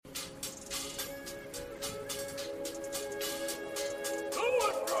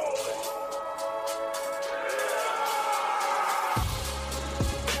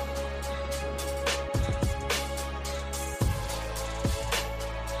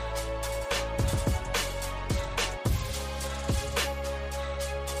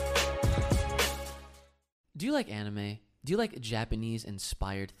like anime? Do you like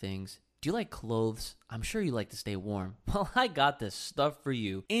Japanese-inspired things? Do you like clothes? I'm sure you like to stay warm. Well, I got this stuff for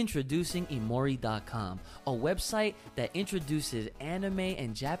you. Introducing Imori.com, a website that introduces anime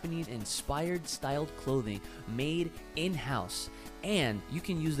and Japanese-inspired styled clothing made in-house. And you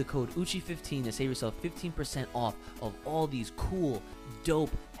can use the code UCHI15 to save yourself 15% off of all these cool,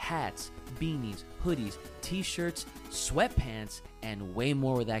 dope hats, beanies, hoodies, t-shirts, sweatpants, and way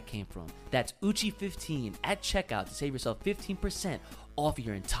more where that came from. That's UCHI15 at checkout to save yourself 15% off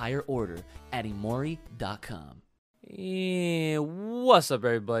your entire order at Imori.com. Yeah, what's up,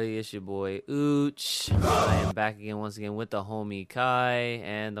 everybody? It's your boy Ooch. I am back again once again with the homie Kai,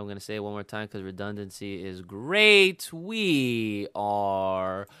 and I'm gonna say it one more time because redundancy is great. We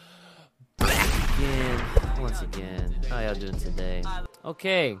are back again, once again. How y'all doing today?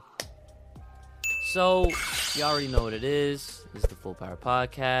 Okay, so you already know what it is. This is the Full Power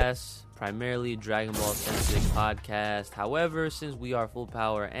Podcast, primarily Dragon Ball centric podcast. However, since we are full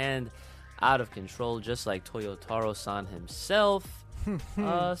power and out of control, just like Toyotaro-san himself,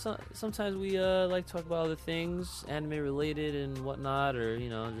 sometimes we like to talk about other things, anime related and whatnot, or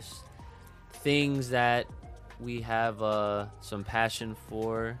just things that we have some passion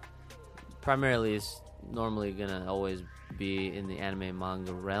for. Primarily, it's normally gonna always be in the anime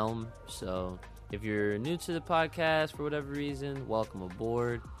manga realm. So if you're new to the podcast for whatever reason, welcome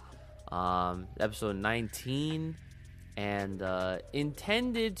aboard. Episode 19, and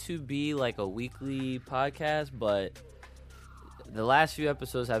intended to be like a weekly podcast, but the last few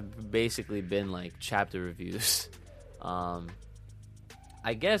episodes have basically been like chapter reviews. I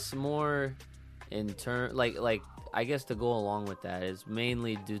guess more in turn, like I guess to go along with that is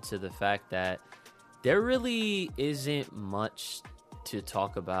mainly due to the fact that there really isn't much to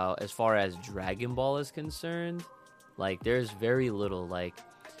talk about as far as Dragon Ball is concerned. Like, there's very little. Like,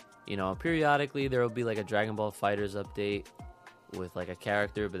 periodically there will be like a Dragon Ball Fighters update with like a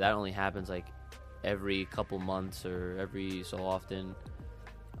character, but that only happens like every couple months or every so often.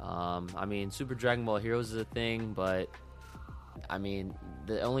 I mean, Super Dragon Ball Heroes is a thing, but I mean,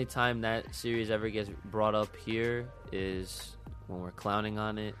 the only time that series ever gets brought up here is when we're clowning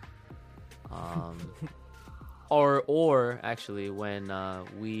on it. Or actually when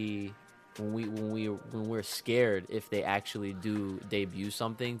we're scared if they actually do debut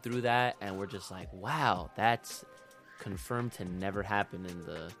something through that, and we're just like, wow, that's confirmed to never happen in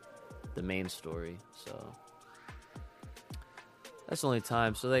the main story. So that's the only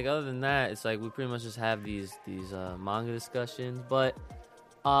time. So like, other than that, it's like we pretty much just have these manga discussions. But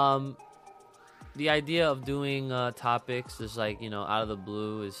the idea of doing topics is like, out of the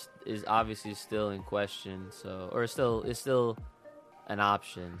blue is obviously still in question. So, or it's still an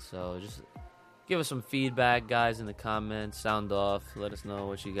option. So just give us some feedback, guys, in the comments. Sound off. Let us know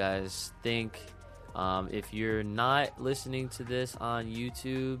what you guys think. If you're not listening to this on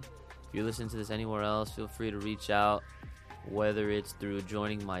YouTube, if you're listening to this anywhere else, feel free to reach out, whether it's through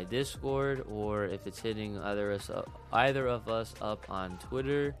joining my Discord or if it's hitting either of us up on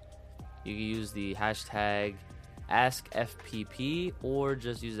Twitter. You can use the hashtag AskFPP or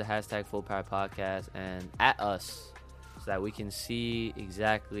just use the hashtag Full Power Podcast and at us, so that we can see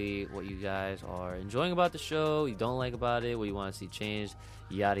exactly what you guys are enjoying about the show, you don't like about it, what you want to see changed,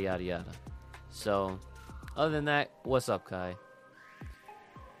 yada yada yada. So other than that, what's up, Kai?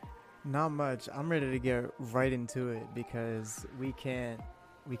 Not much. I'm ready to get right into it because we can't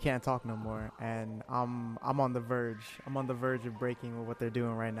talk no more, and I'm on the verge. I'm on the verge of breaking with what they're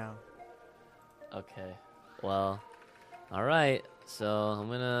doing right now. Okay. Well, all right. So I'm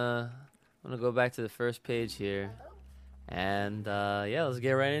gonna go back to the first page here, and let's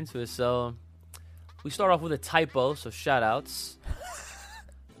get right into it. So we start off with a typo. So shout outs.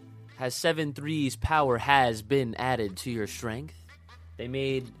 Has 7-3's power has been added to your strength. They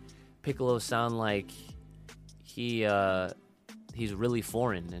made Piccolo sound like he's really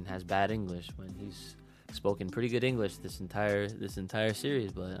foreign and has bad English when he's spoken pretty good English this entire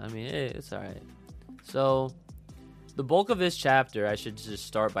series. But I mean, it's all right. So the bulk of this chapter, I should just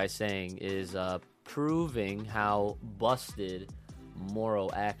start by saying, is proving how busted Moro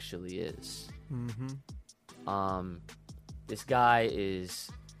actually is. Mm-hmm. This guy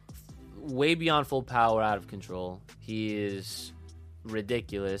is way beyond full power, out of control. He is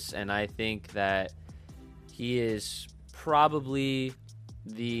ridiculous, and I think that he is probably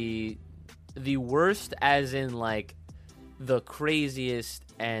the worst, as in like the craziest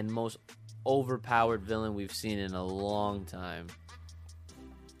and most overpowered villain we've seen in a long time.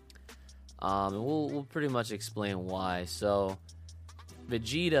 And we'll pretty much explain why. So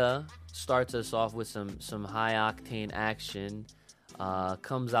Vegeta starts us off with some high octane action.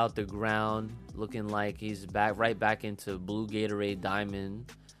 comes out the ground looking like he's right back into Blue Gatorade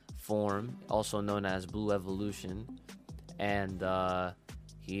Diamond form, also known as Blue Evolution. And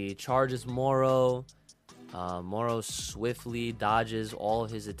he charges Moro. Moro swiftly dodges all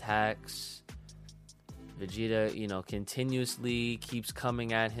of his attacks. Vegeta, continuously keeps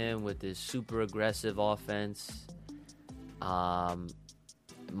coming at him with this super aggressive offense.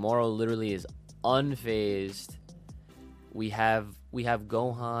 Moro literally is unfazed. We have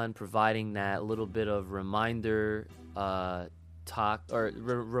Gohan providing that little bit of reminder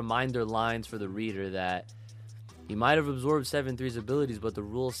reminder lines for the reader that he might have absorbed 7-3's abilities, but the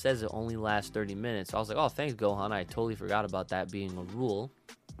rule says it only lasts 30 minutes. So I was like, oh, thanks, Gohan. I totally forgot about that being a rule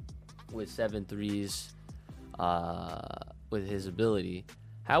with 7-3's with his ability.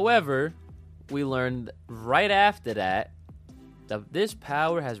 However, we learned right after that this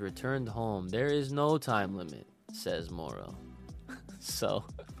power has returned home. There is no time limit, says Moro. So,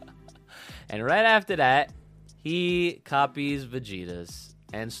 and right after that, he copies Vegeta's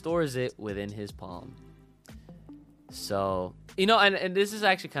and stores it within his palm. So, and this is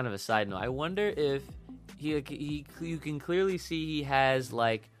actually kind of a side note. I wonder if you can clearly see he has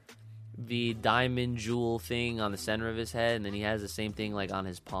like the diamond jewel thing on the center of his head, and then he has the same thing like on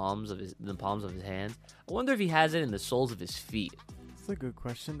the palms of his hands. I wonder if he has it in the soles of his feet. That's a good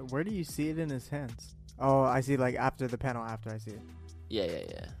question. Where do you see it in his hands? Oh, I see, like after the panel after I see it. Yeah.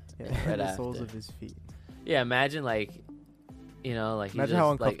 Right the soles of his feet. Yeah, imagine like imagine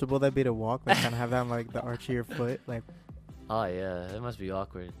how uncomfortable that'd be to walk, like kind of have that on like the arch of your foot, like. Oh yeah, it must be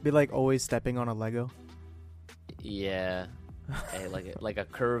awkward. Be like always stepping on a Lego. Yeah, hey, like a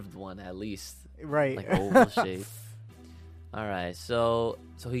curved one at least. Right. Like oval shape. All right, so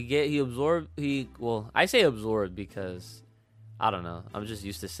I say absorbed because I don't know. I'm just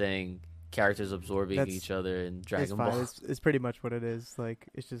used to saying characters absorbing each other in Dragon Ball. It's pretty much what it is. Like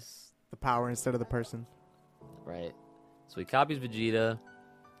it's just the power instead of the person. Right. So he copies Vegeta.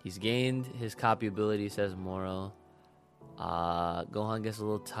 He's gained his copy ability, says Moro. Gohan gets a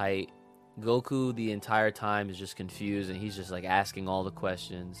little tight. Goku the entire time is just confused, and he's just like asking all the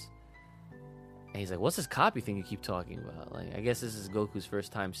questions. And he's like, "What's this copy thing you keep talking about?" Like, I guess this is Goku's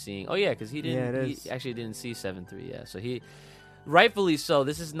first time seeing. Oh yeah, because he actually didn't see 7-3 yet. So he, rightfully so.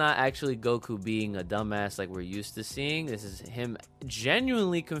 This is not actually Goku being a dumbass like we're used to seeing. This is him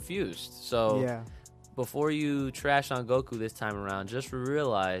genuinely confused. So yeah. Before you trash on Goku this time around, just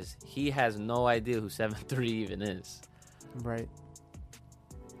realize he has no idea who 7-3 even is. Right.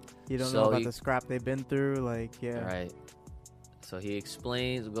 You don't know about the scrap they've been through, like, yeah. Right. So he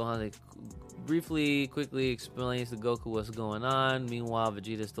explains, Gohan quickly explains to Goku what's going on. Meanwhile,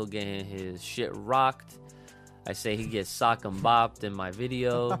 Vegeta's still getting his shit rocked. I say he gets sock and bopped in my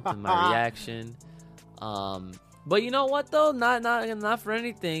video, in my reaction. But you know what though? Not for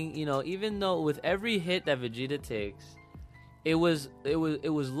anything. Even though with every hit that Vegeta takes, it was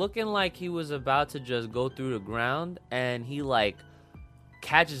looking like he was about to just go through the ground, and he like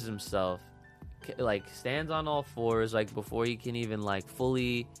catches himself, like stands on all fours, like before he can even like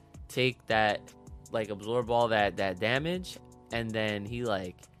fully take that, like absorb all that damage, and then he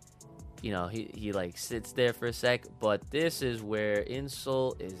like. He like sits there for a sec, but this is where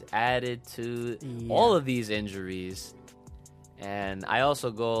insult is added to all of these injuries. And I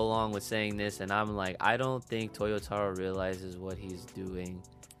also go along with saying this, and I'm like, I don't think Toyotaro realizes what he's doing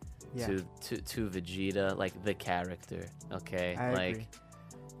to Vegeta, like the character. Okay, I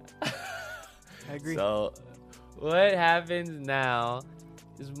agree. So what happens now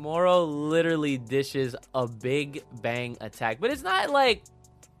is Moro literally dishes a big bang attack, but it's not like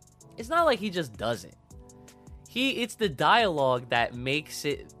he just does it. It's the dialogue that makes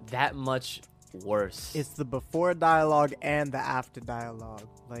it that much worse. It's the before dialogue and the after dialogue.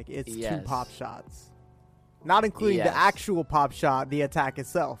 Like, it's two pop shots. Not including the actual pop shot, the attack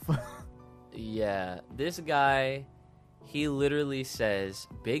itself. Yeah. This guy, he literally says,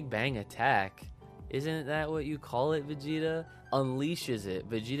 Big Bang Attack. Isn't that what you call it, Vegeta? Unleashes it.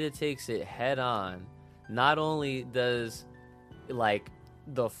 Vegeta takes it head on. Not only does, like,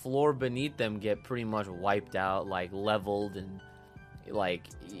 the floor beneath them get pretty much wiped out, like leveled, and like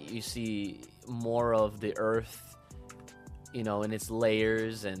you see more of the earth, in its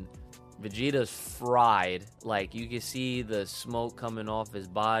layers, and Vegeta's fried. Like you can see the smoke coming off his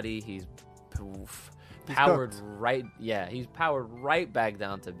body. He's powered right. Yeah, he's powered right back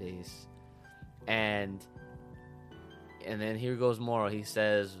down to base. And then here goes Moro. He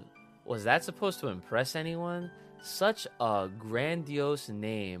says, "Was that supposed to impress anyone? Such a grandiose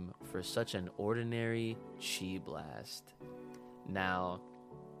name for such an ordinary chi blast." Now,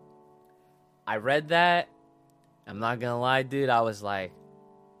 I read that, I'm not gonna lie, dude. I was like,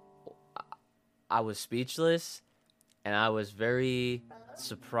 I was speechless, and I was very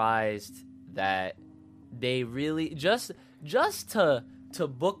surprised that they really just to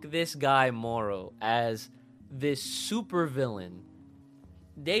book this guy Moro as this super villain.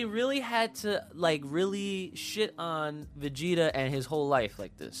 They really had to like really shit on Vegeta and his whole life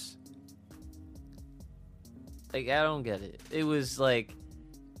like this. Like, I don't get it. It was like,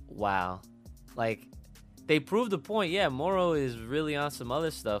 wow. Like, they proved the point. Yeah, Moro is really on some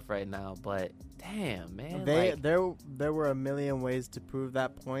other stuff right now, but damn, man. There were a million ways to prove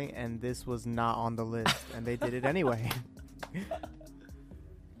that point, and this was not on the list, and they did it anyway.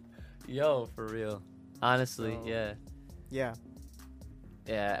 Yo, for real. Honestly, So, yeah. Yeah.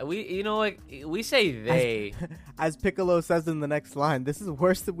 Yeah, you know what? We say they. As Piccolo says in the next line, this is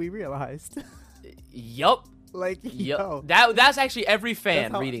worse than we realized. Yup. Like, yo. That's actually every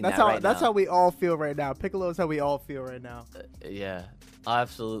fan reading that right now. That's how we all feel right now. Piccolo's how we all feel right now. Yeah,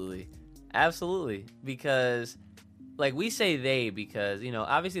 absolutely. Absolutely. Because, like, we say they because, you know,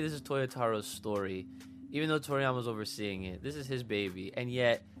 obviously this is Toyotaro's story. Even though Toriyama's overseeing it, this is his baby. And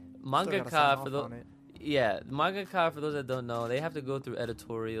yet, mangaka, for those that don't know, they have to go through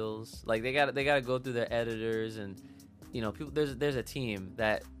editorials. Like, they gotta go through their editors, and, you know, people. There's a team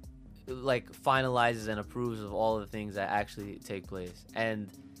that like finalizes and approves of all the things that actually take place. And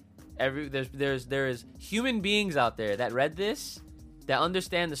there's human beings out there that read this, that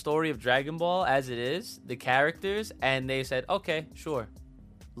understand the story of Dragon Ball as it is, the characters, and they said, okay, sure,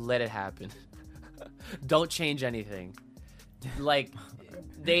 let it happen. Don't change anything. Like,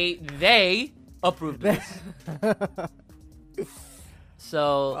 they approved this.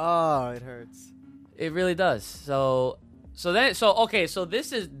 So it hurts. it really does. So this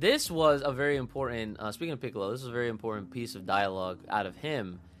was a very important, speaking of Piccolo, this was a very important piece of dialogue out of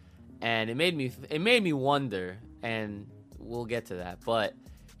him, and it made me wonder, and we'll get to that. But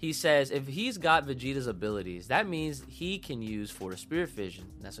he says if he's got Vegeta's abilities, that means he can use Force Spirit Fission.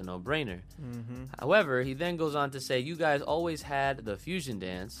 That's a no-brainer. Mm-hmm. However, he then goes on to say, you guys always had the fusion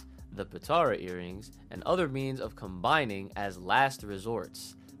dance, the Potara earrings, and other means of combining as last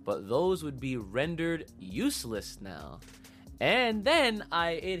resorts, but those would be rendered useless now. And then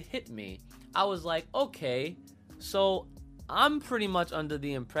it hit me. I was like, okay, so I'm pretty much under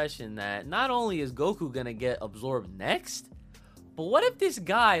the impression that not only is Goku gonna get absorbed next, but what if this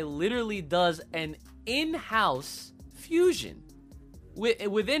guy literally does an in-house fusion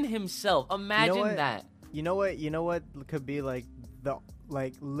within himself? Imagine that. You know what could be like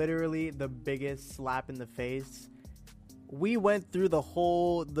literally the biggest slap in the face? We went through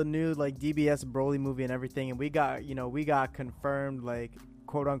the new like DBS Broly movie and everything, and we got confirmed like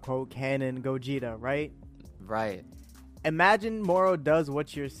quote unquote canon Gogeta, right? Right. Imagine Moro does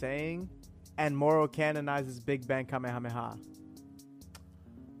what you're saying, and Moro canonizes Big Bang Kamehameha.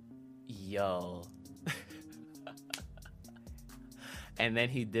 Yo. And then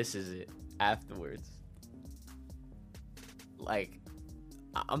he disses it afterwards. Like,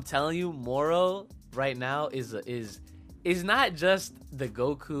 I'm telling you, Moro right now is not just the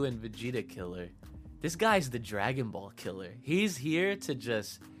Goku and Vegeta killer. This guy's the Dragon Ball killer. He's here to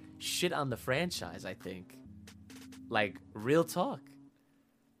just shit on the franchise, I think. Like, real talk.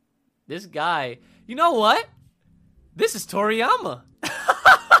 This guy, you know what? This is Toriyama.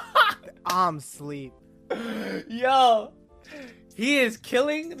 I'm sleep. Yo, he is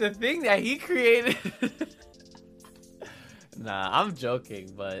killing the thing that he created. Nah, I'm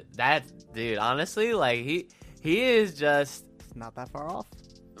joking, but dude, honestly, like, he is just... It's not that far off.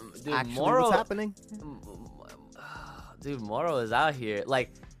 Dude, actually, Moro, what's happening? Dude, Moro is out here.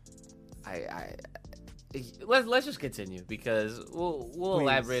 Like, let's just continue, because we'll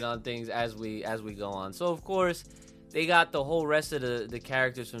elaborate on things as we go on. So, of course, they got the whole rest of the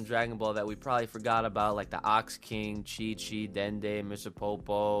characters from Dragon Ball that we probably forgot about, like the Ox King, Chi-Chi, Dende, Mr.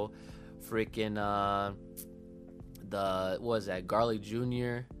 Popo, freaking, what was that, Garlic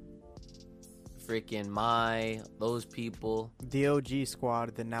Jr., freaking Mai, those people. The OG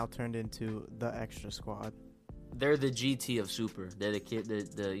squad that now turned into the extra squad. They're the GT of Super. They're the kid,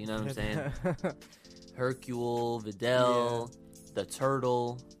 the you know what I'm saying? Hercule, Videl, the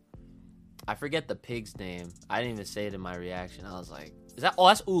turtle. I forget the pig's name. I didn't even say it in my reaction. I was like,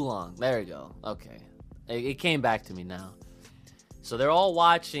 that's Oolong. There we go. Okay. It came back to me now. So they're all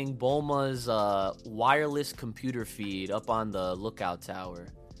watching Bulma's wireless computer feed up on the lookout tower.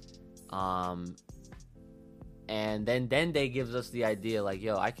 And then Dende gives us the idea, like,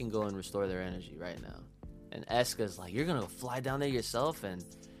 yo, I can go and restore their energy right now. And Eska's like, you're gonna fly down there yourself? And,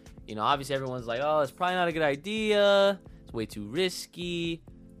 you know, obviously everyone's like, oh, it's probably not a good idea. It's way too risky.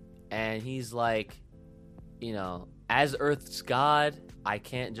 And he's like, you know, as Earth's god, I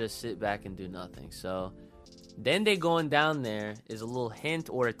can't just sit back and do nothing. So then they going down there is a little hint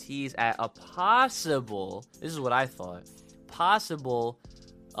or a tease at a possible, this is what I thought, possible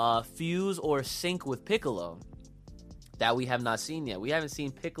fuse or sync with Piccolo that we have not seen yet. We haven't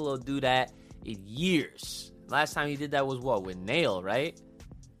seen Piccolo do that in years. Last time he did that was what, with Nail, right?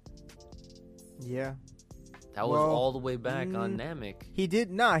 Yeah. That was all the way back on Namek. He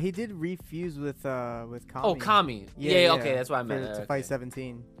did refuse with Kami. Oh, Kami. Yeah, okay, that's what I meant. To fight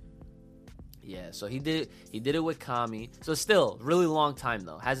 17. Yeah, so he did it with Kami. So still, really long time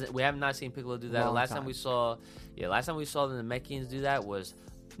though. We have not seen Piccolo do that. Last time we saw the Namekians do that was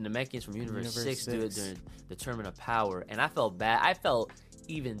Namekians from Universe 6 do it during the Tournament of Power, and I felt bad. I felt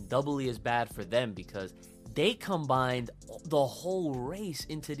even doubly as bad for them because they combined the whole race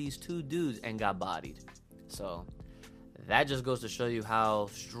into these two dudes and got bodied. So that just goes to show you how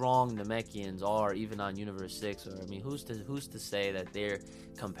strong Namekians are, even on Universe 6. Or I mean, who's to say that they're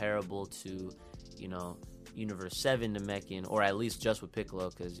comparable to, you know, Universe 7 Namekian, or at least just with Piccolo?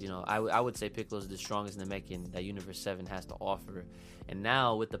 Because, you know, I would say Piccolo is the strongest Namekian that Universe 7 has to offer. And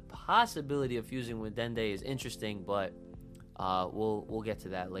now with the possibility of fusing with Dende is interesting, but we'll get to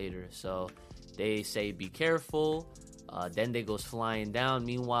that later. So they say be careful. Dende goes flying down.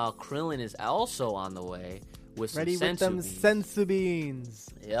 Meanwhile, Krillin is also on the way with some ready with them sensu beans.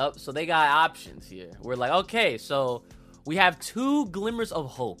 Yep. So they got options here. We're like, okay, so we have two glimmers of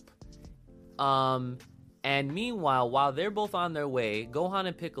hope. And meanwhile, while they're both on their way, Gohan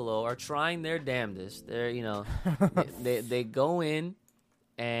and Piccolo are trying their damnedest. They're, you know, they go in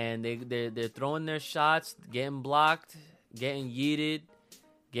and they're throwing their shots, getting blocked, getting yeeted,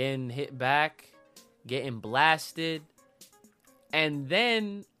 getting hit back, getting blasted. And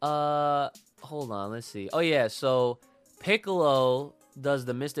then, hold on, let's see. Oh, yeah, so Piccolo does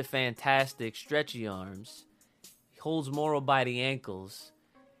the Mr. Fantastic stretchy arms. He holds Moro by the ankles.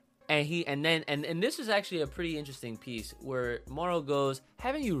 And this is actually a pretty interesting piece where Moro goes,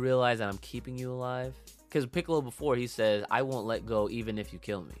 haven't you realized that I'm keeping you alive? Because Piccolo before, he says, I won't let go even if you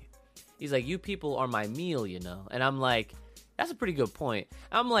kill me. He's like, you people are my meal, you know? And I'm like, that's a pretty good point.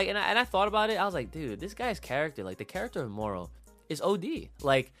 I'm like, and I thought about it. I was like, dude, this guy's character, like the character of Moro is OD.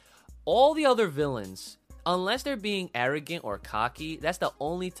 Like all the other villains, unless they're being arrogant or cocky, that's the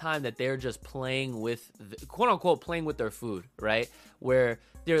only time that they're just playing with, quote unquote, playing with their food, right? Where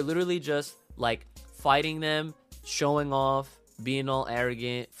they're literally just like fighting them, showing off, being all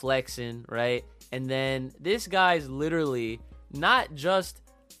arrogant, flexing, right? And then this guy's literally not just,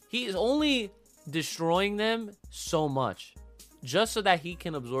 he's only destroying them so much just so that he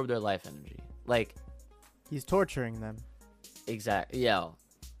can absorb their life energy. Like, he's torturing them. Exactly. Yo,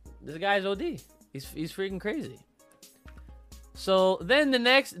 this guy's OD. He's freaking crazy. So then the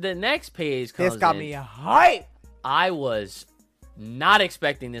next page comes in. This got me hype. I was not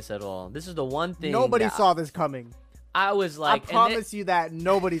expecting this at all. This is the one thing nobody saw this coming. I was like, I promise you that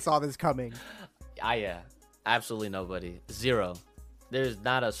nobody saw this coming. Yeah, absolutely nobody. Zero. There's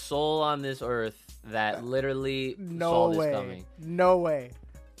not a soul on this earth that literally saw this coming. No way.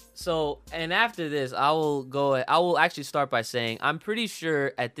 So, and after this, I will actually start by saying, I'm pretty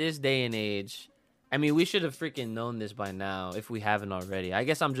sure at this day and age, I mean, we should have freaking known this by now if we haven't already. I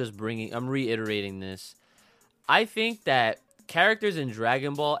guess I'm reiterating this. I think that characters in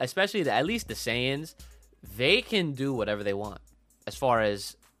Dragon Ball, especially at least the Saiyans, they can do whatever they want as far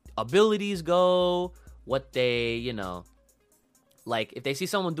as abilities go, what they, you know, like if they see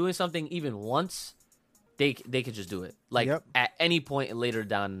someone doing something even once, they could just do it. Like at any point later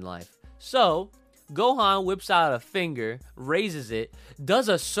down in life. So Gohan whips out a finger, raises it, does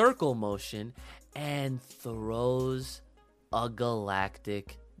a circle motion, and throws a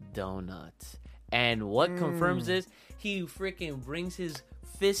galactic donut. And what confirms this? He freaking brings his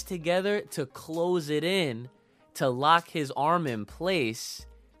fist together to close it in, to lock his arm in place,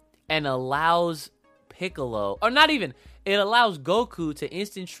 and allows Piccolo, or not even, it allows Goku to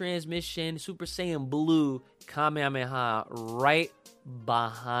instant transmission Super Saiyan Blue Kamehameha right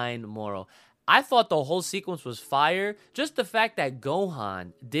behind Moro. I thought the whole sequence was fire. Just the fact that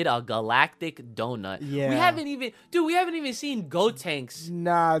Gohan did a galactic donut. Yeah. We haven't even seen Gotenks.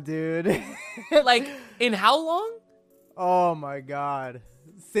 Nah, dude. Like, in how long? Oh my god.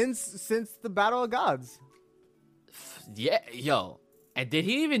 Since the Battle of Gods. Yeah, yo. And did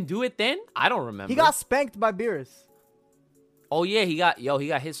he even do it then? I don't remember. He got spanked by Beerus. Oh yeah, he got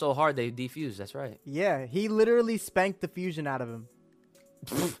hit so hard they defused. That's right. Yeah, he literally spanked the fusion out of him.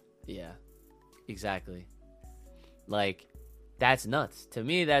 Yeah, exactly. Like, That's nuts. To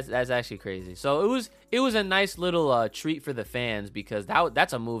me, that's actually crazy. So it was a nice little treat for the fans because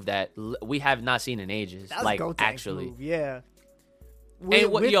that's a move that we have not seen in ages. That's like Gotenks actually, move, yeah.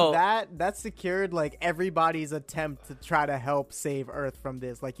 And With yo, that secured like everybody's attempt to try to help save Earth from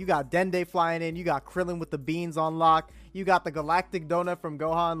this. Like you got Dende flying in, you got Krillin with the beans on lock, you got the Galactic Donut from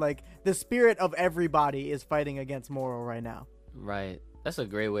Gohan. Like the spirit of everybody is fighting against Moro right now. right. That's a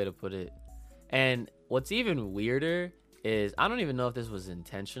great way to put it. And what's even weirder is I don't even know if this was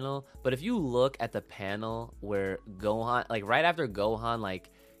intentional, but if you look at the panel where Gohan, like right after Gohan, like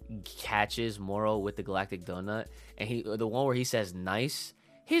catches Moro with the Galactic Donut, and the one where he says nice,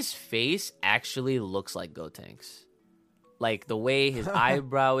 his face actually looks like Gotenks. Like the way his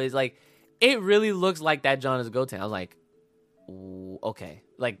eyebrow is, like it really looks like that John is Gotenks. I was like, okay,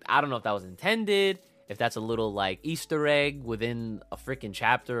 like I don't know if that was intended, if that's a little like Easter egg within a freaking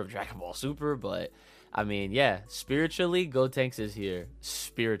chapter of Dragon Ball Super, but I mean, yeah, spiritually, Gotenks is here.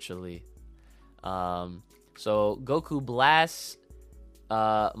 Spiritually. So Goku blasts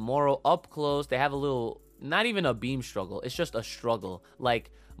Moro up close. They have a little, not even a beam struggle. It's just a struggle.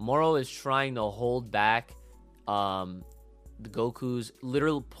 Like, Moro is trying to hold back Goku's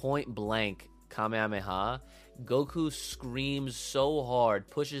literal point blank Kamehameha. Goku screams so hard,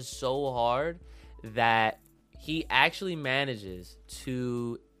 pushes so hard, that he actually manages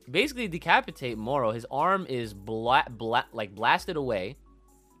to basically decapitate Moro. His arm is blasted away,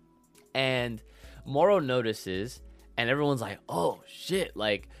 and Moro notices, and everyone's like, "Oh shit!"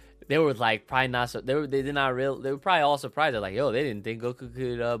 Like they were like probably not. So they were probably all surprised. They're like, "Yo, they didn't think Goku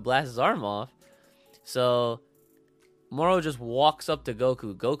could blast his arm off." So Moro just walks up to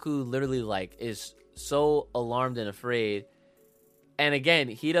Goku. Goku literally like is so alarmed and afraid. And again,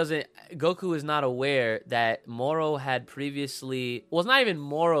 Goku is not aware that Moro had previously, well, it's not even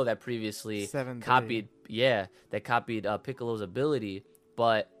Moro that previously 7-3. copied Piccolo's ability,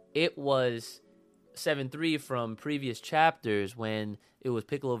 but it was 7-3 from previous chapters when it was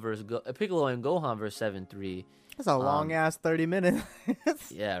Piccolo and Gohan versus 7-3. That's a long ass 30 minutes.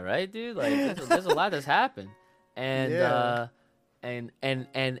 Yeah, right, dude? Like there's a lot that's happened. And Yeah. And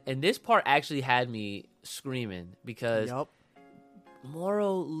this part actually had me screaming because Yup.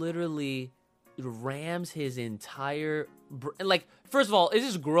 Moro literally rams his entire like, first of all, it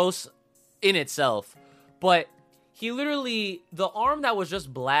is gross in itself, but he literally, the arm that was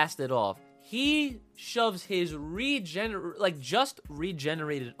just blasted off, he shoves his regenerated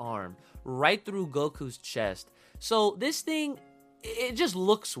arm right through Goku's chest. So this thing, it just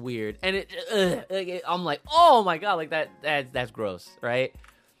looks weird, and I'm like, oh my god, like that's gross, right?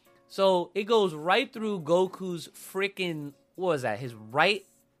 So it goes right through Goku's freaking, what was that? His right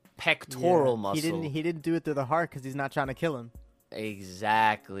pectoral muscle. He didn't do it through the heart because he's not trying to kill him.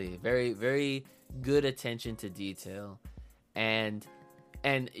 Exactly. Very, very good attention to detail. And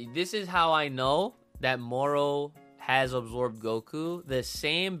this is how I know that Moro has absorbed Goku. The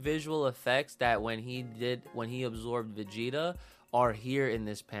same visual effects that when he absorbed Vegeta are here in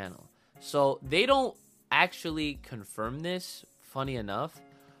this panel. So they don't actually confirm this, funny enough,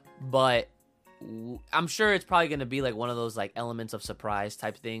 but I'm sure it's probably going to be like one of those like elements of surprise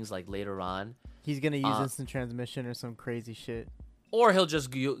type things like later on. He's gonna use instant transmission or some crazy shit. Or he'll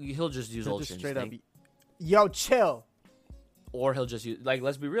just use Ultra Straight up. Instinct. Yo, chill. Or he'll just use, like,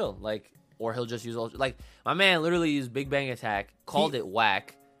 let's be real, like, or he'll just use Ultra, like, my man literally used Big Bang Attack, called it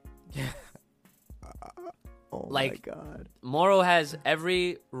whack. Oh like, my god. Moro has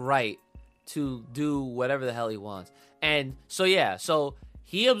every right to do whatever the hell he wants. And so yeah, so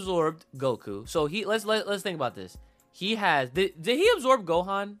he absorbed Goku. So let's think about this. He has did he absorb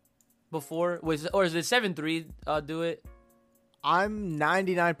Gohan before? Or is it 7-3 do it? I'm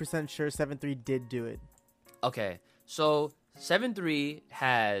 99% sure 7-3 did do it. Okay. So 7-3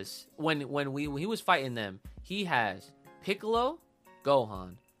 has when he was fighting them, he has Piccolo,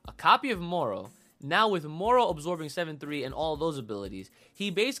 Gohan, a copy of Moro. Now with Moro absorbing 7-3 and all those abilities, he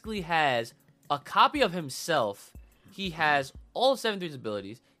basically has a copy of himself. He has all of 7-3's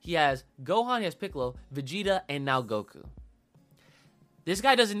abilities. He has Gohan, he has Piccolo, Vegeta, and now Goku. This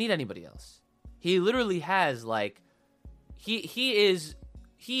guy doesn't need anybody else. He literally has like he is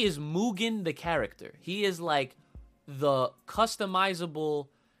Mugen the character. He is like the customizable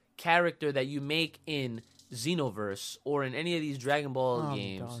character that you make in Xenoverse or in any of these Dragon Ball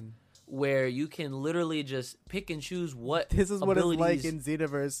games, where you can literally just pick and choose what This is what it's abilities... like in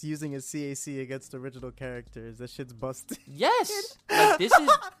Xenoverse using a CAC against original characters. That shit's busted. Yes, like,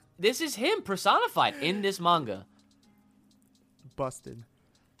 this is him personified in this manga. Busted.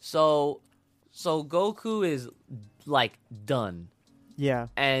 So Goku is like done. Yeah.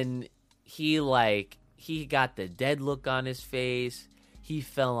 And he he got the dead look on his face. He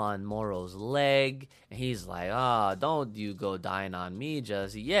fell on Moro's leg, and he's like, don't you go dying on me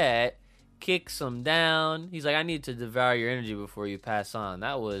just yet. Kicks him down. He's like, I need to devour your energy before you pass on.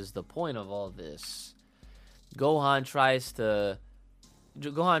 That was the point of all this. Gohan tries to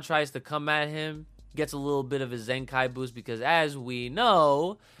come at him, gets a little bit of a Zenkai boost because, as we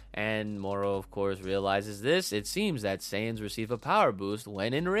know, and Moro, of course, realizes this, it seems that Saiyans receive a power boost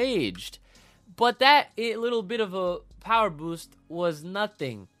when enraged. But that little bit of a power boost was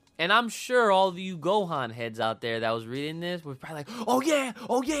nothing. And I'm sure all of you Gohan heads out there that was reading this were probably like, oh yeah,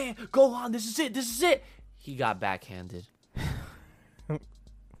 Gohan, this is it. He got backhanded.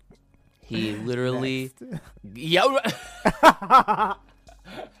 He literally...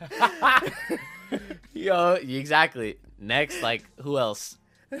 Yo, exactly. Next, like, who else?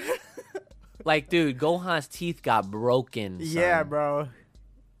 Like, dude, Gohan's teeth got broken, son. Yeah, bro.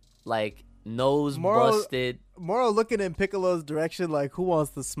 Like, nose busted. Moro looking in Piccolo's direction like, who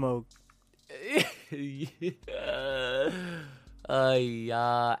wants to smoke? Yeah.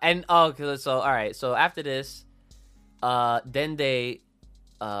 And, so, all right. So, after this, Dende,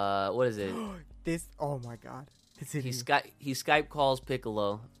 what is it? Oh, my God. He Skype calls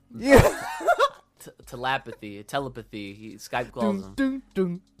Piccolo. Yeah. Telepathy. He Skype calls him. Dun,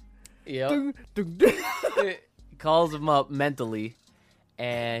 dun, Yep. dun, dun, dun. He calls him up mentally.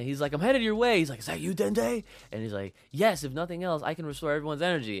 And he's like, I'm headed your way. He's like, is that you, Dende? And he's like, yes, if nothing else, I can restore everyone's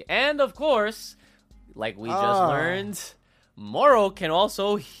energy. And, of course, like we just learned, Moro can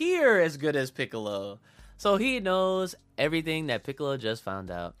also hear as good as Piccolo. So he knows everything that Piccolo just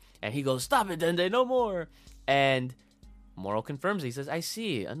found out. And he goes, stop it, Dende, no more. And Moro confirms it. He says, I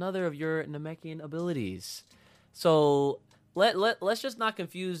see another of your Namekian abilities. So let's just not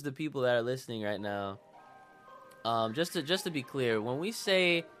confuse the people that are listening right now. Just to be clear, when we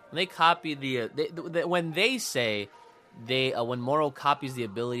say when they copy when Moro copies the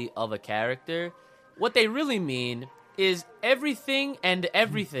ability of a character, what they really mean is everything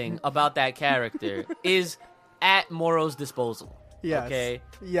about that character is at Moro's disposal. Yes. Okay.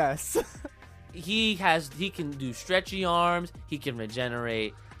 Yes. He can do stretchy arms. He can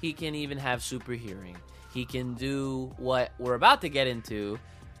regenerate. He can even have super hearing. He can do what we're about to get into.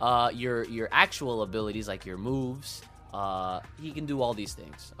 Your actual abilities, like your moves, he can do all these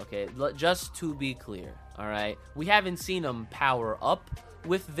things, okay? Just to be clear, all right? We haven't seen them power up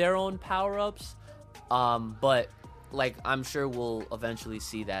with their own power-ups, but, like, I'm sure we'll eventually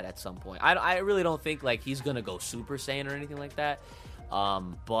see that at some point. I really don't think, like, he's gonna go Super Saiyan or anything like that,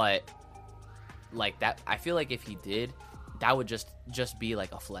 but, like, that, I feel like if he did, that would just be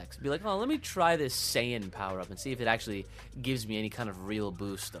like a flex. Be like, oh, let me try this Saiyan power up and see if it actually gives me any kind of real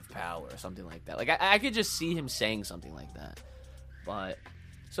boost of power or something like that. Like, I could just see him saying something like that. But,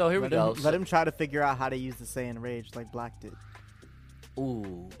 so here we go. Let him try to figure out how to use the Saiyan Rage like Black did.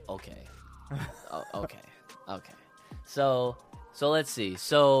 Ooh, okay. Okay. So let's see.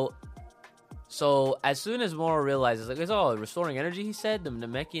 So as soon as Moro realizes, like, restoring energy, he said, the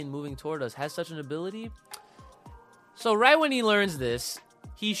Namekian moving toward us has such an ability. So right when he learns this,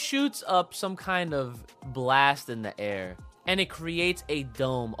 he shoots up some kind of blast in the air, and it creates a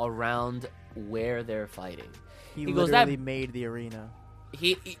dome around where they're fighting. He literally made the arena.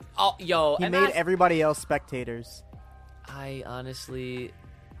 He made everybody else spectators. I honestly,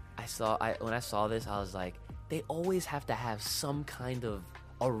 when I saw this, I was like, they always have to have some kind of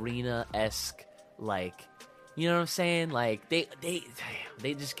arena-esque, like, you know what I'm saying? Like, they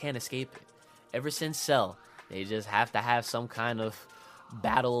just can't escape it. Ever since Cell, they just have to have some kind of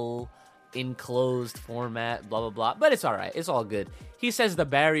battle enclosed format, blah, blah, blah. But it's all right. It's all good. He says the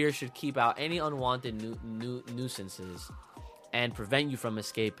barrier should keep out any unwanted nuisances and prevent you from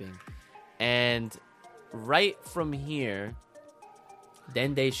escaping. And right from here,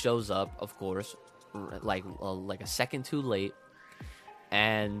 Dende shows up, of course, like a second too late.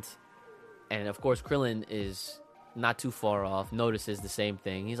 And of course, Krillin is not too far off, notices the same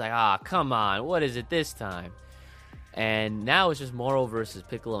thing. He's like, come on, what is it this time? And now it's just Moro versus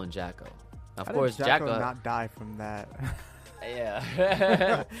Piccolo and Jacko. Of course, Jacko not die from that.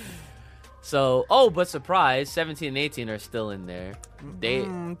 Yeah. So, but surprise, 17 and 18 are still in there. They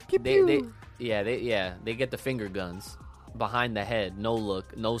get the finger guns behind the head, no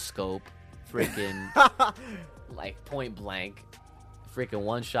look, no scope, freaking like point blank. Freaking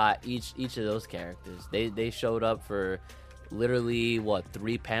one shot each of those characters. They showed up for literally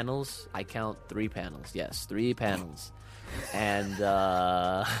 3 panels? I count 3 panels. Yes, 3 panels. And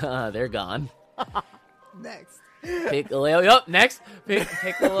they're gone. Next. Piccolo, next.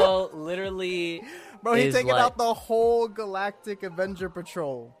 Piccolo literally Bro, he's taking out the whole Galactic Avenger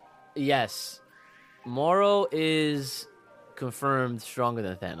Patrol. Yes. Moro is confirmed stronger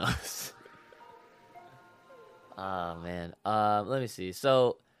than Thanos. Oh, man. Let me see.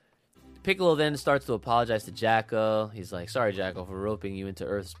 So, Piccolo then starts to apologize to Jacko. He's like, sorry, Jacko, for roping you into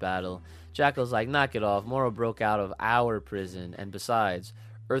Earth's battle. Jacko's like, knock it off. Moro broke out of our prison. And besides,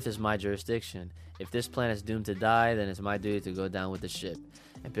 Earth is my jurisdiction. If this planet's doomed to die, then it's my duty to go down with the ship.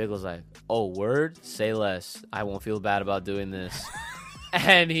 And Piccolo's like, oh, word? Say less. I won't feel bad about doing this.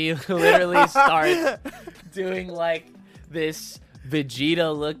 And he literally starts doing, like, this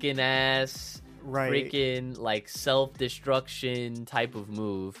Vegeta-looking ass... Right. freaking like self-destruction type of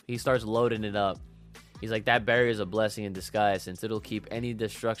move. He starts loading it up. He's like, that barrier is a blessing in disguise since it'll keep any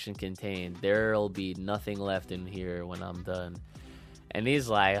destruction contained. There'll be nothing left in here when I'm done. And he's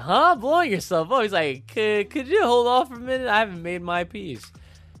like, huh? Blowing yourself up. He's like, could you hold off for a minute? I haven't made my peace.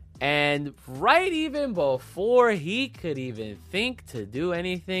 And right even before he could even think to do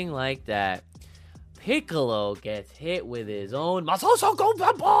anything like that, Piccolo gets hit with his own Masoso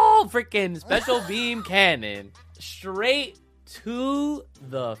Ball freaking special beam cannon straight to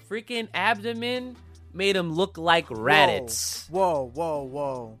the freaking abdomen, made him look like Raditz.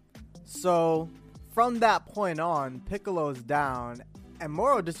 Whoa. So, from that point on, Piccolo's down, and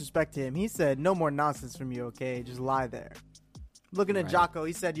Moro disrespected him. He said, no more nonsense from you, okay? Just lie there. Looking at Jocko,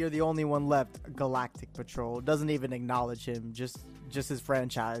 he said, you're the only one left. Galactic Patrol. Doesn't even acknowledge him, just his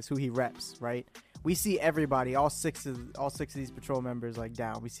franchise, who he reps, right? We see everybody, all six of these patrol members, like,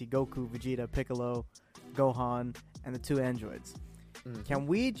 down. We see Goku, Vegeta, Piccolo, Gohan, and the 2 androids. Can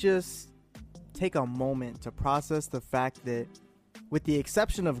we just take a moment to process the fact that, with the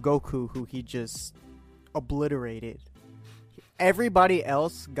exception of Goku, who he just obliterated, everybody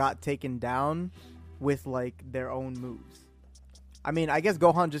else got taken down with, like, their own moves? I mean, I guess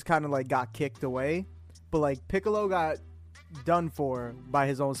Gohan just kind of, like, got kicked away, but, like, Piccolo got done for by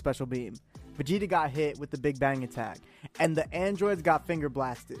his own special beam. Vegeta got hit with the Big Bang attack, and the androids got finger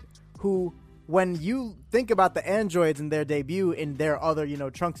blasted, who, when you think about the androids and their debut in their other,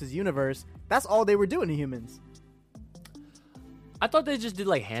 Trunks' universe, that's all they were doing to humans. I thought they just did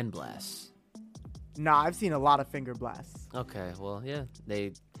like hand blasts. Nah, I've seen a lot of finger blasts. Okay, well, yeah,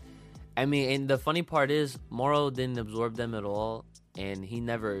 and the funny part is Moro didn't absorb them at all, and he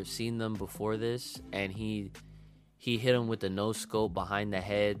never seen them before this, and he hit him with the no scope behind the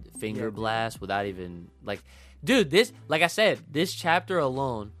head finger blast without even dude, like I said, this chapter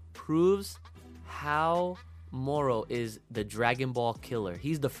alone proves how Moro is the Dragon Ball killer.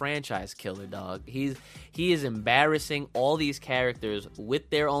 He's the franchise killer, dog. He is embarrassing all these characters with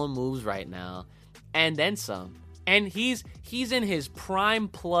their own moves right now, and then some. And he's in his prime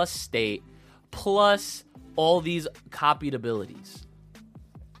plus state, plus all these copied abilities,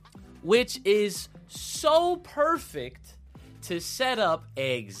 which is so perfect to set up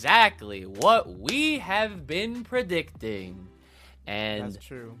exactly what we have been predicting. And that's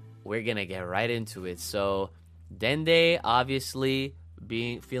true. We're gonna get right into it. So Dende obviously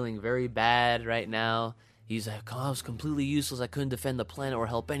feeling very bad right now. He's like, I was completely useless. I couldn't defend the planet or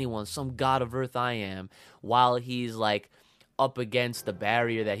help anyone. Some god of Earth I am. While he's like up against the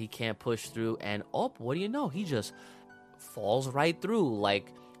barrier that he can't push through, and what do you know? He just falls right through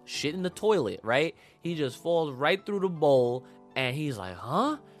like shit in the toilet, right? He just falls right through the bowl, and he's like,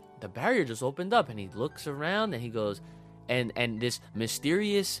 huh? The barrier just opened up, and he looks around, and he goes, and this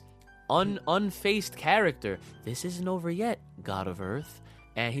mysterious, unfaced character, this isn't over yet, God of Earth.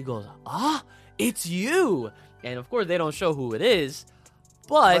 And he goes, it's you! And of course, they don't show who it is,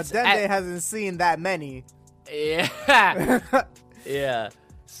 but Dende hasn't seen that many. Yeah. Yeah.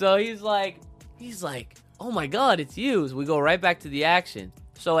 So he's like, oh my god, it's you. So we go right back to the action.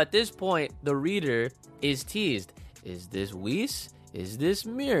 So at this point, the reader is teased. Is this Whis? Is this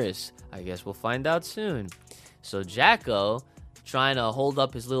Beerus? I guess we'll find out soon. So Jacko, trying to hold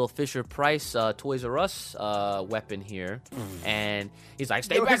up his little Fisher-Price Toys R Us weapon here, and he's like,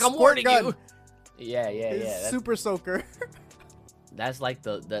 stay back, I'm warning you. Yeah. Super soaker. That's like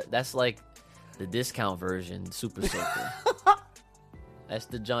that's like the discount version, Super Soaker. That's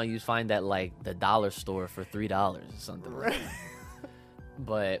the John you find at like the dollar store for $3 or something like that.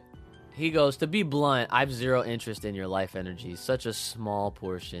 But he goes, to be blunt, I've zero interest in your life energy. Such a small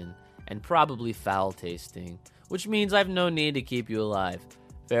portion, and probably foul tasting, which means I've no need to keep you alive.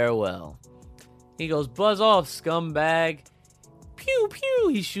 Farewell. He goes, buzz off, scumbag. Pew pew.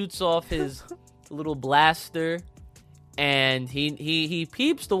 He shoots off his little blaster, and he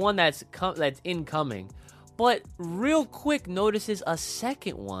peeps the one that's incoming, but real quick notices a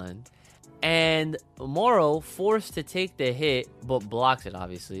second one. And Moro, forced to take the hit, but blocks it,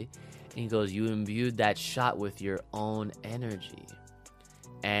 obviously. And he goes, you imbued that shot with your own energy.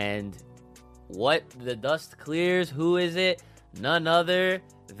 And what the dust clears, who is it? None other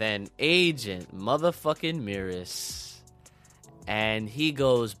than Agent motherfucking Miris. And he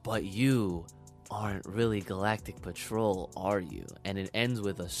goes, but you aren't really Galactic Patrol, are you? And it ends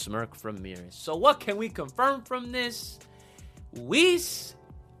with a smirk from Miris. So what can we confirm from this? Whis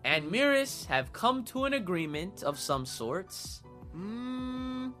and Miris have come to an agreement of some sorts.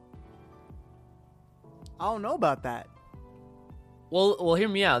 I don't know about that. Well, hear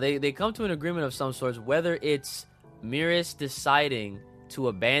me out. They come to an agreement of some sorts, whether it's Miris deciding to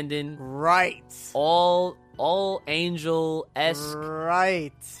abandon all angel-esque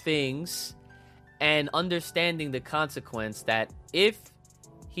things and understanding the consequence that if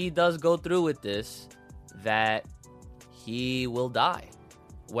he does go through with this, that he will die.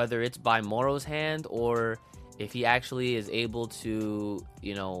 Whether it's by Moro's hand or if he actually is able to,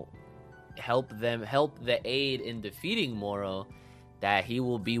 help the aid in defeating Moro, that he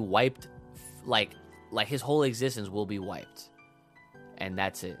will be wiped, like his whole existence will be wiped. And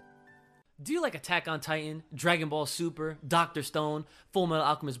that's it. Do you like Attack on Titan, Dragon Ball Super, Dr. Stone, Fullmetal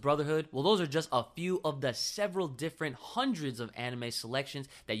Alchemist Brotherhood? Well, those are just a few of the several different hundreds of anime selections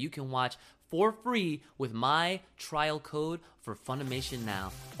that you can watch for free with my trial code for Funimation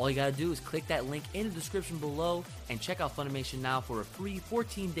Now. All you gotta do is click that link in the description below and check out Funimation Now for a free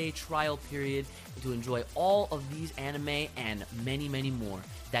 14-day trial period to enjoy all of these anime and many, many more.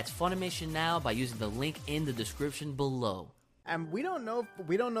 That's Funimation Now by using the link in the description below. And we don't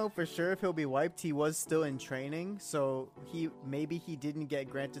know for sure if he'll be wiped. He was still in training, so maybe he didn't get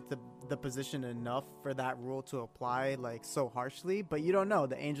granted the position enough for that rule to apply so harshly. But you don't know.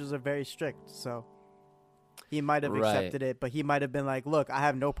 The Angels are very strict, so he might have accepted it. But he might have been like, "Look, I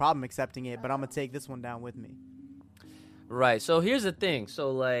have no problem accepting it, but I'm gonna take this one down with me." Right. So here's the thing.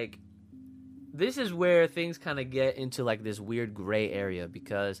 So this is where things kind of get into this weird gray area,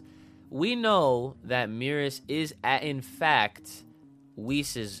 because we know that Miris is, in fact,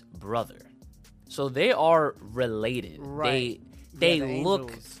 Whis' brother. So they are related. Right. They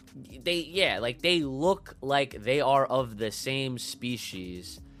look like they are of the same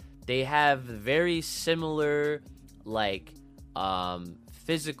species. They have very similar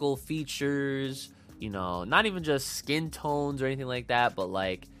physical features, not even just skin tones or anything like that, but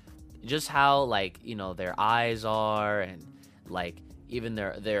just how their eyes are, and even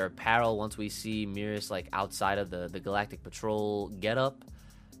their apparel. Once we see Miris outside of the Galactic Patrol getup,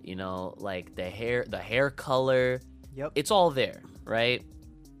 the hair color, yep, it's all there, right?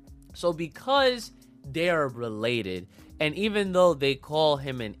 So because they are related, and even though they call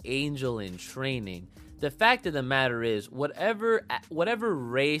him an angel in training, the fact of the matter is, whatever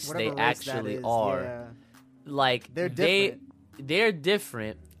race they actually are, they're different. They're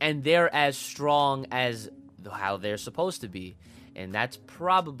different, and they're as strong as how they're supposed to be. And that's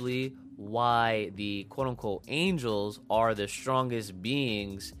probably why the quote-unquote angels are the strongest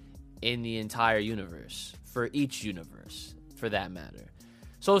beings in the entire universe, for each universe, for that matter.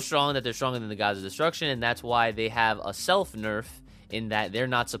 So strong that they're stronger than the gods of destruction, and that's why they have a self-nerf in that they're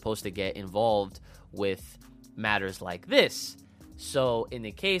not supposed to get involved with matters like this. So in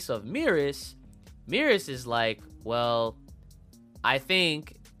the case of Miris is well, I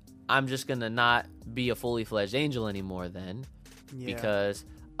think I'm just going to not be a fully fledged angel anymore then. Yeah. Because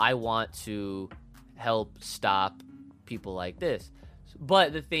I want to help stop people like this.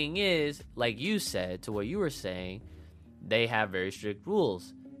 But the thing is, like you said, to what you were saying, they have very strict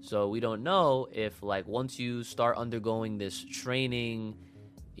rules. So we don't know if once you start undergoing this training,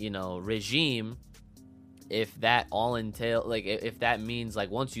 regime, if that all entail if that means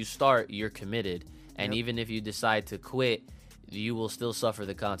once you start, you're committed. And even if you decide to quit, you will still suffer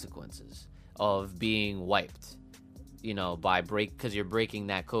the consequences of being wiped. Because you're breaking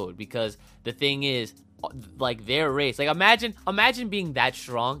that code. Because the thing is, their race, imagine being that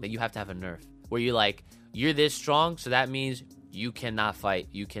strong that you have to have a nerf where you're this strong, so that means you cannot fight,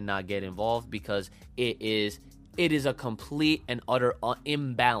 you cannot get involved, because it is a complete and utter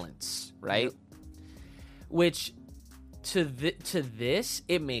imbalance, right? Yep. Which to this,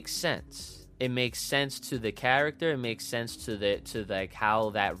 it makes sense. It makes sense to the character. It makes sense to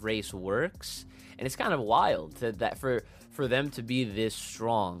how that race works. And it's kind of wild that for them to be this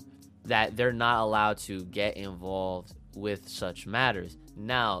strong, that they're not allowed to get involved with such matters.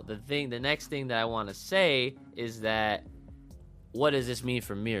 Now, the next thing that I want to say is that, what does this mean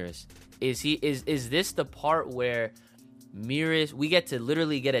for Miris? Is this the part where Miris, we get to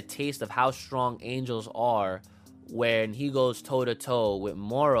literally get a taste of how strong angels are when he goes toe to toe with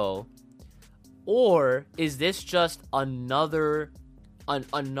Moro, or is this just another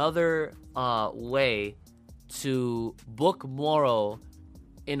way to book Moro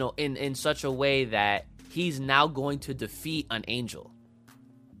in such a way that he's now going to defeat an angel,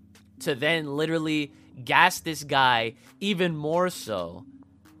 to then literally gas this guy even more so,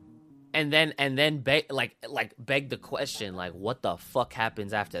 and then beg the question, like, what the fuck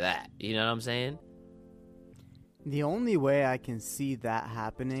happens after that? You know what I'm saying? The only way I can see that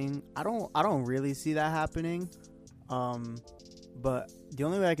happening, I don't really see that happening, but the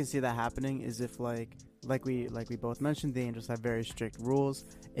only way I can see that happening is if like we both mentioned, the Angels have very strict rules.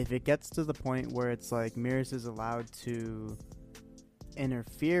 If it gets to the point where it's like Mieres is allowed to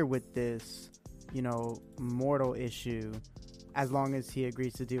interfere with this, mortal issue, as long as he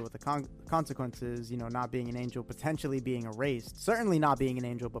agrees to deal with the consequences, not being an angel, potentially being erased, certainly not being an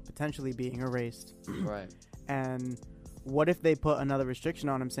angel, but potentially being erased. Right. And what if they put another restriction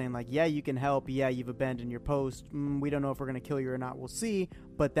on him saying like, yeah, you can help, yeah, you've abandoned your post, we don't know if we're going to kill you or not, we'll see.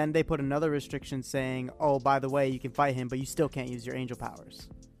 But then they put another restriction saying, oh, by the way, you can fight him, but you still can't use your angel powers.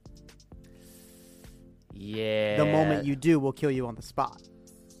 Yeah. The moment you do, we'll kill you on the spot.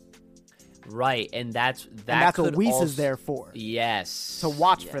 Right, and that's what Whis is there for. Yes. To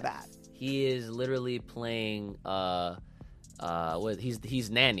watch for that. He is literally playing he's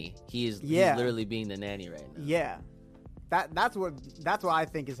nanny. He's literally being the nanny right now. Yeah. That's what I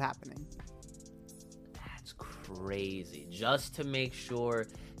think is happening. That's crazy. Just to make sure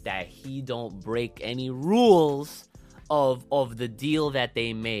that he don't break any rules of the deal that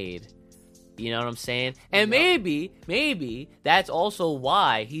they made. You know what I'm saying? And maybe that's also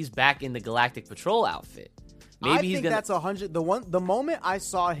why he's back in the Galactic Patrol outfit. Maybe that's 100. The moment I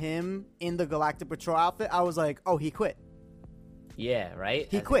saw him in the Galactic Patrol outfit, I was like, oh, he quit. Yeah, right?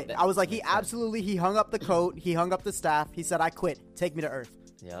 He quit. I was like, he hung up the coat, he hung up the staff, he said, I quit. Take me to Earth.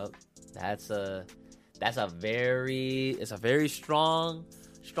 Yep. That's a very strong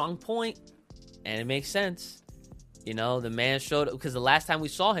point, and it makes sense. The man showed, because the last time we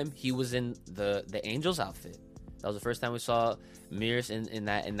saw him, he was in the Angels outfit. That was the first time we saw Mieres in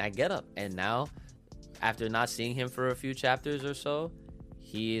that getup. And now, after not seeing him for a few chapters or so,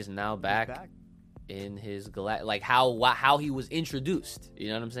 he is now back in his like how he was introduced. You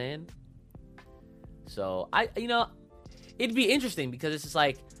know what I'm saying? So it'd be interesting, because it's just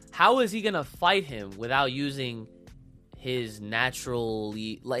like, how is he gonna fight him without using his natural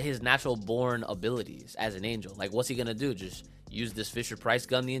born abilities as an angel? Like, what's he gonna do? Just use this Fisher-Price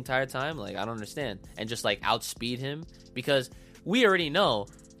gun the entire time? Like, I don't understand. And just like outspeed him, because we already know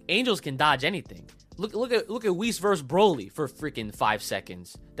angels can dodge anything. Look at Whis versus Broly for freaking 5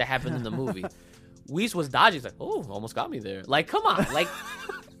 seconds that happened in the movie. Whis was dodging. He's like, oh, almost got me there. Like, come on,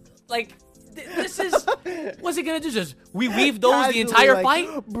 this is, what's he gonna do? Just weave those Casually, the entire fight?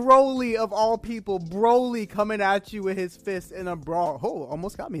 Broly of all people, Broly coming at you with his fist in a brawl. Oh,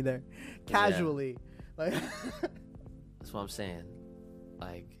 almost got me there. Casually, like. That's what I'm saying.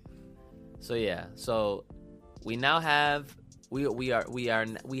 Like, so yeah. So we now have we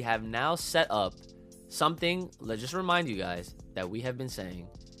have now set up something. Let's just remind you guys that we have been saying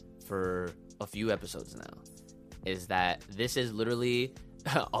for a few episodes now, is that this is literally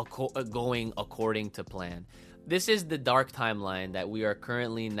going according to plan. This is the dark timeline that we are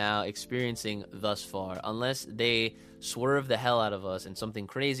currently now experiencing thus far, unless they swerve the hell out of us and something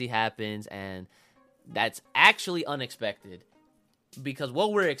crazy happens, and that's actually unexpected. Because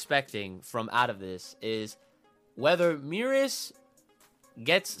what we're expecting from out of this is whether Mieres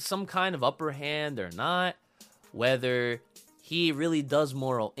gets some kind of upper hand or not, whether he really does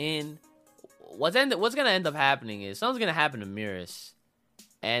moral in. What's going to end up happening is something's going to happen to Mieres,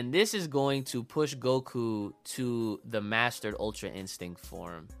 and this is going to push Goku to the mastered Ultra Instinct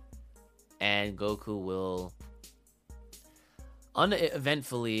form, and Goku will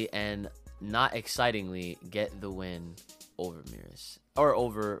uneventfully and not excitingly get the win over Mieres, or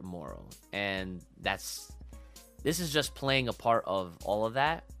over Moro. And this is just playing a part of all of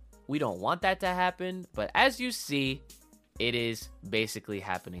that. We don't want that to happen, but as you see, it is basically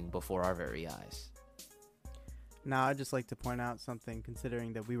happening before our very eyes. Now, I'd just like to point out something,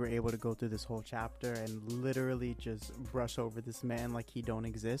 considering that we were able to go through this whole chapter and literally just brush over this man like he don't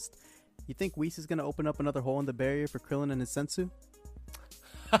exist. You think Whis is going to open up another hole in the barrier for Krillin and his sensu?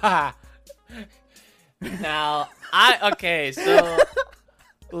 Now, so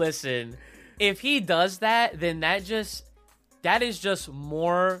listen, if he does that, then that is just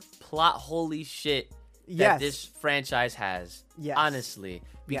more plot holy shit that this franchise has. Yes. Honestly,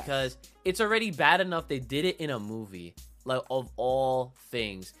 because it's already bad enough they did it in a movie. Like, of all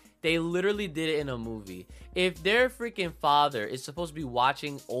things, they literally did it in a movie. If their freaking father is supposed to be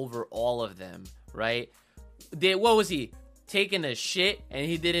watching over all of them, right? What was he? Taking a shit, and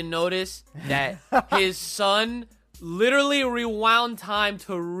he didn't notice that his son literally rewound time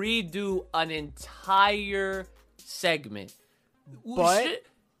to redo an entire segment. But Shit.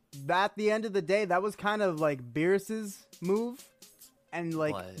 at the end of the day, that was kind of like Beerus's move. And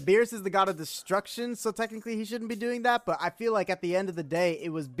like What? Beerus is the god of destruction, so technically he shouldn't be doing that. But I feel like at the end of the day, it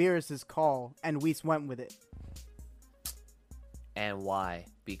was Beerus's call, and Whis went with it. And why?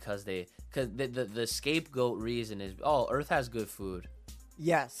 Because the scapegoat reason is, Earth has good food.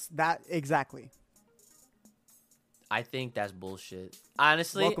 Yes, that exactly. I think that's bullshit.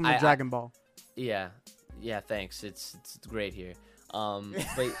 Honestly, Welcome to Dragon Ball. Yeah, thanks. It's great here.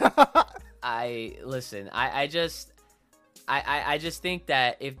 But I just think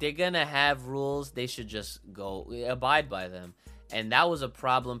that if they're gonna have rules, they should just go abide by them. And that was a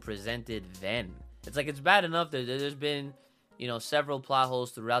problem presented then. It's like, it's bad enough that there's been, several plot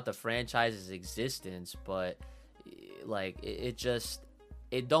holes throughout the franchise's existence, but like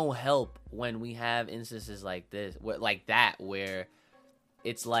it don't help when we have instances like this, where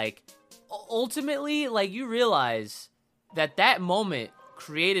it's like, ultimately, like, you realize that moment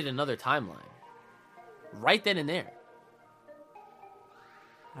created another timeline right then and there.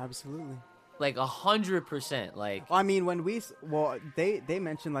 Absolutely. Like 100%. Like, I mean, when they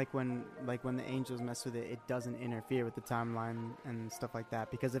mentioned like when the angels mess with it, it doesn't interfere with the timeline and stuff like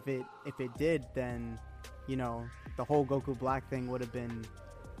that. Because if it did, then the whole Goku Black thing would have been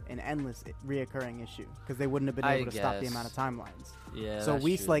an endless reoccurring issue because they wouldn't have been able to stop the amount of timelines. Yeah. So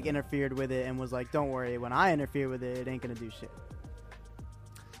Whis like interfered with it and was like, "Don't worry, when I interfere with it, it ain't gonna do shit."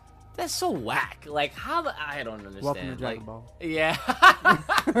 That's so whack. Like, I don't understand. Welcome to Dragon Ball. Yeah.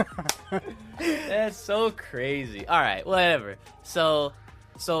 That's so crazy. All right, whatever. So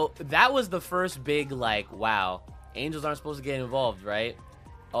that was the first big, like, wow, angels aren't supposed to get involved, right?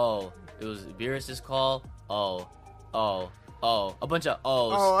 Oh, it was Beerus's call. Oh, a bunch of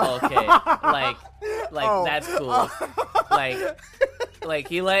O's. Oh. Okay, like that's cool. Like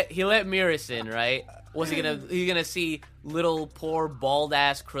he let Beerus in, right? Was he gonna see little poor bald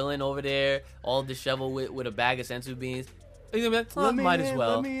ass Krillin over there, all disheveled with a bag of senzu beans? He's gonna be like, might as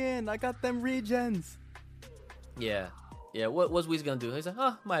well. Let me in. I got them regens. Yeah. What was Whis gonna do? He's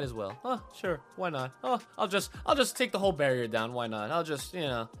like, might as well. Sure, why not? I'll just take the whole barrier down. Why not? I'll just,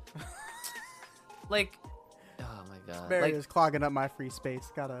 like, oh my god, Barrier's clogging up my free space.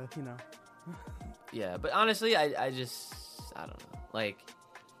 Gotta, Yeah, but honestly, I don't know. Like,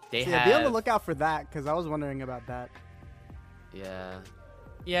 they be on the lookout for that because I was wondering about that.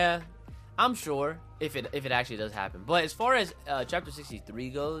 Yeah, I'm sure if it actually does happen. But as far as chapter 63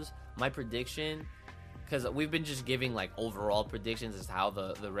 goes, my prediction, because we've been just giving like overall predictions as to how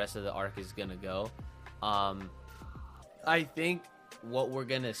the rest of the arc is gonna go. I think what we're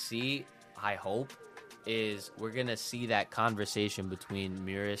gonna see, I hope, is we're gonna see that conversation between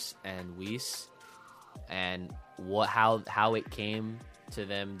Beerus and Whis, and how it came to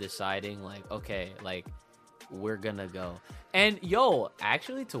them deciding, like, okay, like, we're gonna go. And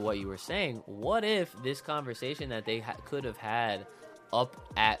actually, to what you were saying, what if this conversation that they could have had up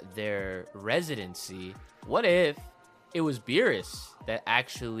at their residency, what if it was Beerus that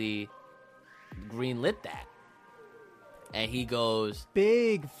actually greenlit that? And he goes,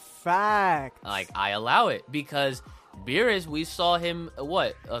 big fact. like, I allow it. Because Beerus, we saw him,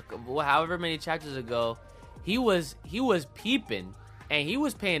 however many chapters ago, he was peeping, and he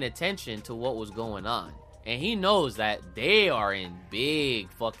was paying attention to what was going on. And he knows that they are in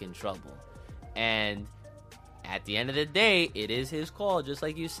big fucking trouble. And at the end of the day, it is his call, just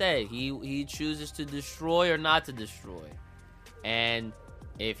like you said. He chooses to destroy or not to destroy. And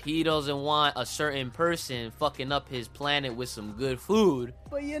if he doesn't want a certain person fucking up his planet with some good food.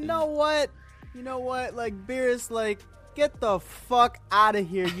 But you know what? Like, Beerus, like, get the fuck out of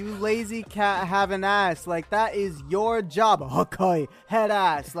here, you lazy cat having ass. Like, that is your job. Okay, head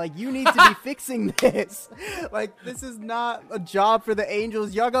ass. Like, you need to be fixing this. Like, this is not a job for the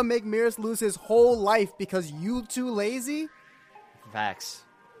angels. Y'all gonna make Beerus lose his whole life because you too lazy? Facts.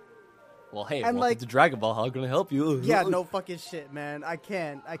 Well, hey, and welcome to Dragon Ball. How can I help you? Yeah, no fucking shit, man. I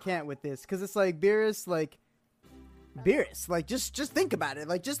can't with this. Because it's like, Beerus, like, just think about it.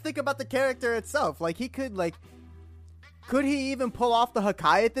 Like, just think about the character itself. Like, he could he even pull off the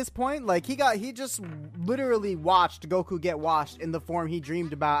Hakai at this point? Like, he just literally watched Goku get washed in the form he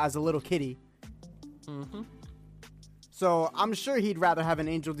dreamed about as a little kitty. Mm-hmm. So I'm sure he'd rather have an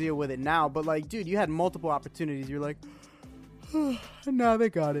angel deal with it now. But, like, dude, you had multiple opportunities. You're like, nah, they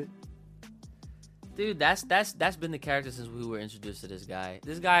got it. Dude, that's been the character since we were introduced to this guy.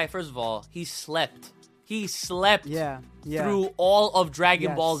 This guy, first of all, he slept. Yeah. Through all of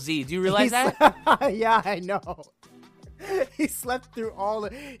Dragon Ball Z. Do you realize that? Yeah, I know. He slept through all.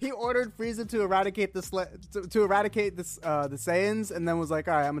 He ordered Frieza to eradicate to eradicate the Saiyans, and then was like,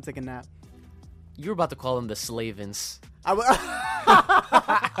 "All right, I'm gonna take a nap." You were about to call them the Slavens. I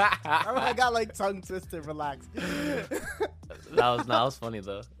got like tongue twisted. Relax. That was funny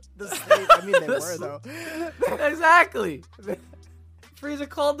though. The slave. I mean, they were though. Exactly. Frieza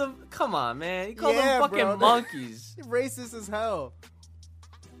called them. Come on, man. He called them fucking monkeys. Racist as hell.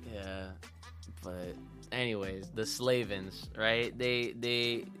 Yeah, but anyways, the Slavens, right?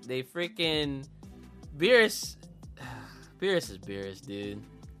 They freaking Beerus. Beerus is Beerus, dude.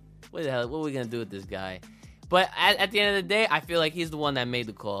 What the hell? What are we gonna do with this guy? But at the end of the day, I feel like he's the one that made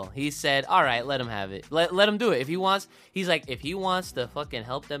the call. He said, "All right, let him have it. Let him do it. If he wants, he's like, if he wants to fucking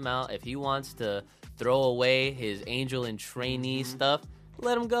help them out, if he wants to throw away his angel and trainee stuff,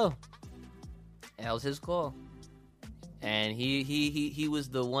 let him go." And that was his call. And he was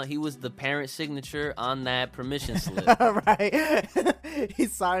the one. He was the parent signature on that permission slip. Right. He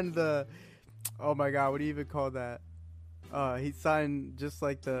signed the. Oh my god, what do you even call that? He signed just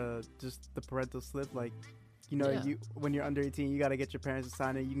the parental slip, like, you know, you when you're under 18, you gotta get your parents to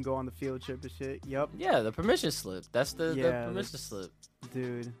sign it. You can go on the field trip and shit. Yep. Yeah, the permission slip. That's the permission slip,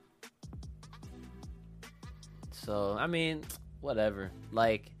 dude. So I mean, whatever.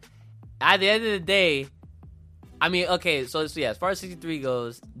 Like, at the end of the day, I mean, okay. So yeah, as far as 63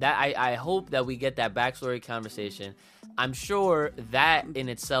 goes, that I hope that we get that backstory conversation. I'm sure that in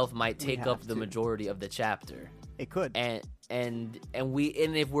itself might take up the majority of the chapter. It could. And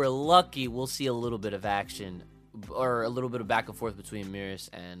if we're lucky, we'll see a little bit of action or a little bit of back and forth between Beerus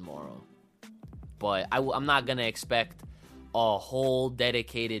and Moro. But I'm not gonna expect a whole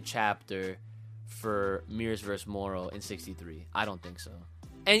dedicated chapter for Beerus versus Moro in 63. I don't think so.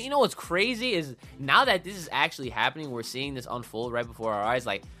 And you know what's crazy is now that this is actually happening, we're seeing this unfold right before our eyes.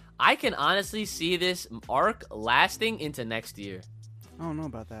 Like, I can honestly see this arc lasting into next year. I don't know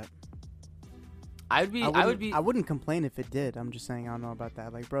about that. I wouldn't complain if it did. I'm just saying I don't know about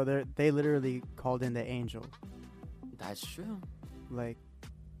that. Like, bro, they literally called in the angel. That's true. Like,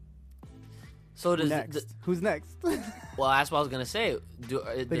 so who's next? Well, that's what I was gonna say.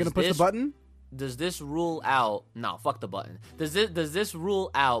 They're gonna push the button. Does this rule out? No, fuck the button. Does this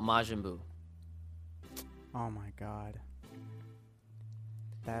rule out Majin Buu? Oh my god.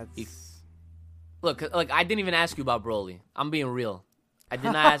 That's look. I didn't even ask you about Broly. I'm being real. I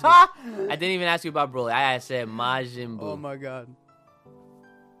did not ask. I didn't even ask you about Broly. I said Majin Buu. Oh my god.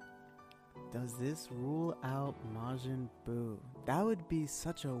 Does this rule out Majin Buu? That would be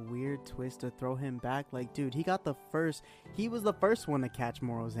such a weird twist to throw him back. Like, dude, he was the first one to catch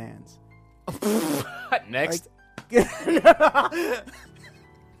Moro's hands. Next.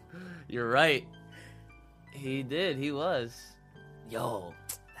 You're right. He did. He was. Yo,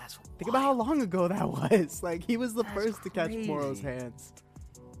 that's wild. Think about how long ago that was. Like, he was the first to catch Moro's hands.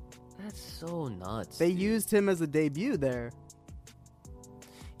 That's so nuts. They used him as a debut there.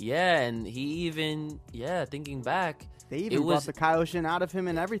 Yeah, and he even, thinking back, they even brought the Kaioshin out of him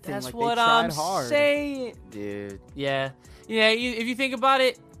and everything. That's like, what they tried I'm hard. saying, dude. Yeah. If you think about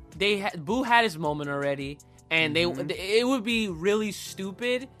it, Boo had his moment already, and it would be really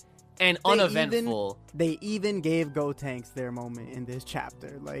stupid and uneventful. They even gave Gotenks their moment in this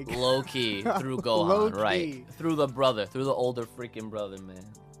chapter, like low key through Gohan, right? Through the older freaking brother, man.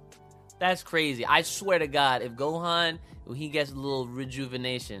 That's crazy. I swear to God, if Gohan, when he gets a little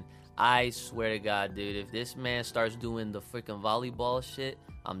rejuvenation, I swear to God, dude, if this man starts doing the freaking volleyball shit,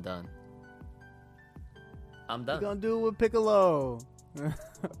 I'm done. I'm done. You're gonna do it with Piccolo.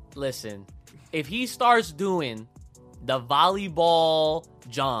 Listen, if he starts doing the volleyball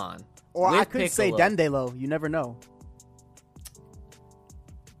John, or I could Piccolo, say Dendelo, you never know.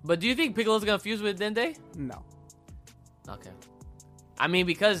 But do you think Piccolo's gonna fuse with Dende? No. Okay.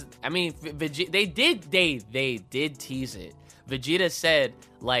 Vegeta, they did tease it. Vegeta said,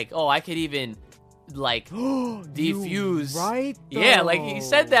 like, oh, I could even, like, defuse. Right? Yeah, like, he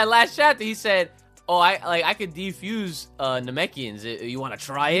said that last chapter. He said, oh, I could defuse Namekians. You want to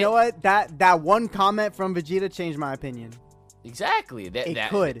try it? You know what? That one comment from Vegeta changed my opinion. Exactly. It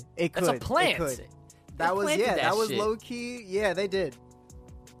could. That's a plant. That was low key. Yeah, they did.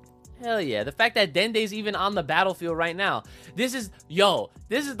 Hell yeah. The fact that Dende's even on the battlefield right now. This is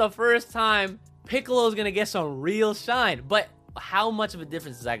the first time Piccolo's going to get some real shine. But how much of a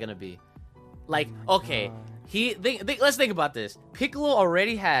difference is that going to be? Like, okay, let's think about this. Piccolo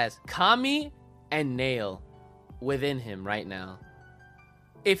already has Kami and Nail within him right now.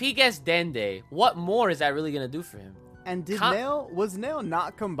 If he gets Dende, what more is that really going to do for him? And was Nail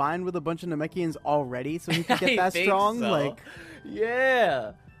not combined with a bunch of Namekians already so he could get that strong? So. Like,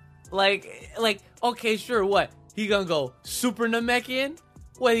 yeah. Like, okay, sure, what? He gonna go Super Namekian?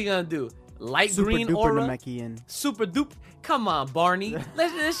 What he gonna do? Light Super green duper aura? Namekian. Super duper? Come on, Barney.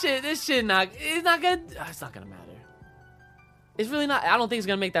 This shit it's not gonna matter. It's really not. I don't think it's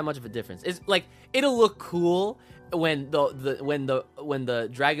gonna make that much of a difference. It's like it'll look cool when the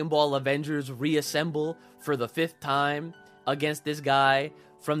Dragon Ball Avengers reassemble for the 5th time against this guy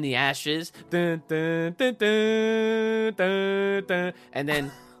from the ashes. Dun, dun, dun, dun, dun, dun. And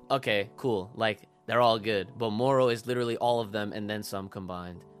then okay, cool. Like they're all good, but Moro is literally all of them and then some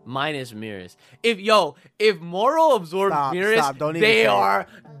combined. Minus Mirrors. If Moro absorbs Mirrors, they are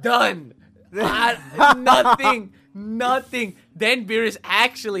done. Nothing. Then Beerus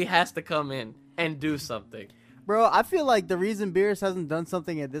actually has to come in and do something. Bro, I feel like the reason Beerus hasn't done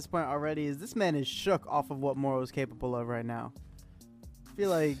something at this point already is this man is shook off of what Moro is capable of right now.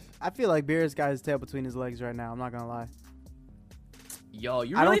 I feel like Beerus got his tail between his legs right now. I'm not gonna lie. Yo,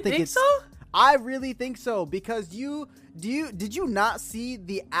 you really think so? I really think so because did you not see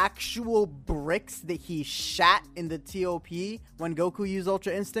the actual bricks that he shat in the TOP when Goku used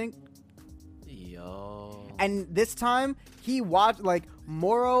Ultra Instinct? Yo. And this time he watched like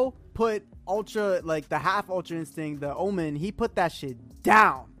Moro put Ultra like the half Ultra Instinct, the Omen, he put that shit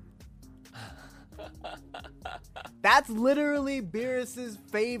down. That's literally Beerus's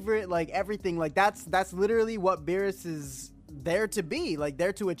favorite, like everything. Like that's literally what Beerus is there to be, like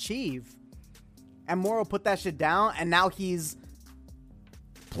there to achieve. And Moro put that shit down, and now he's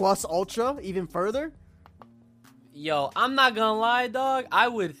plus Ultra even further. Yo, I'm not gonna lie, dog.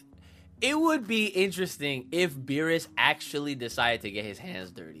 It would be interesting if Beerus actually decided to get his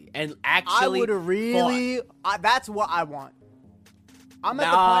hands dirty and actually. I would really. That's what I want. I'm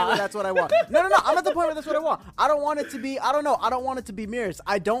at the point where that's what I want. No. I'm at the point where that's what I want. I don't want it to be. I don't know. I don't want it to be Mirrors.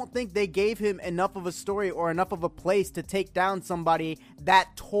 I don't think they gave him enough of a story or enough of a place to take down somebody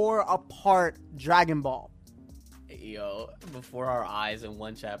that tore apart Dragon Ball. Yo, before our eyes in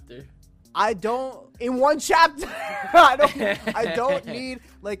one chapter. In one chapter. I don't need,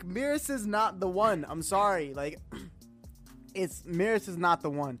 like, Mirrors is not the one. I'm sorry. Like, Mirrors is not the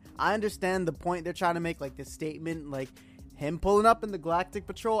one. I understand the point they're trying to make, like, the statement, like, him pulling up in the Galactic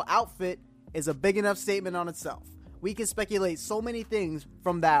Patrol outfit is a big enough statement on itself. We can speculate so many things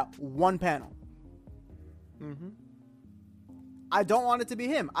from that one panel. I don't want it to be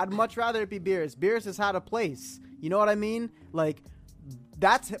him. I'd much rather it be Beerus. Beerus has had a place. You know what I mean? Like,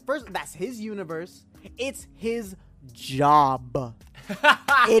 that's his universe. It's his job.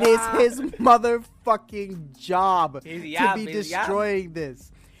 It is his motherfucking job to be destroying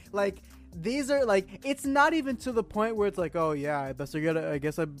this. Like, these are like, it's not even to the point where it's like, oh yeah, I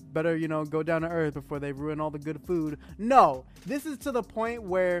guess I better, go down to Earth before they ruin all the good food. No, this is to the point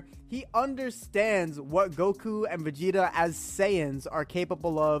where he understands what Goku and Vegeta as Saiyans are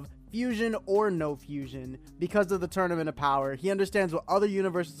capable of, fusion or no fusion, because of the Tournament of Power. He understands what other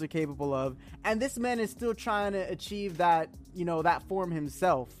universes are capable of, and this man is still trying to achieve that, that form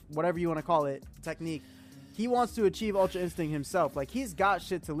himself, whatever you want to call it, technique. He wants to achieve Ultra Instinct himself. Like, he's got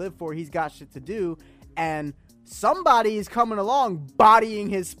shit to live for. He's got shit to do. And somebody is coming along bodying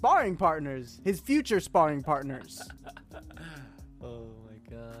his sparring partners. His future sparring partners. Oh, my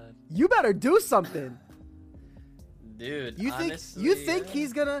God. You better do something. Dude, you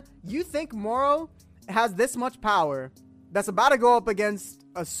think Moro has this much power that's about to go up against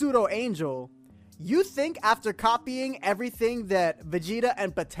a pseudo-angel? You think after copying everything that Vegeta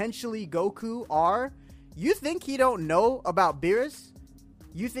and potentially Goku are, you think he don't know about Beerus?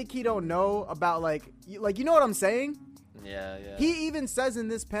 You think he don't know about, like, you know what I'm saying? Yeah. He even says in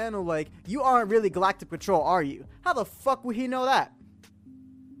this panel, like, you aren't really Galactic Patrol, are you? How the fuck would he know that?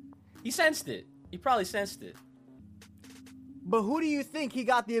 He sensed it. He probably sensed it. But who do you think he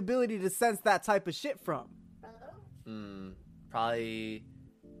got the ability to sense that type of shit from?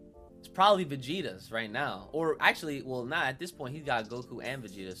 It's probably Vegeta's right now. Or actually, well, not at this point. He's got Goku and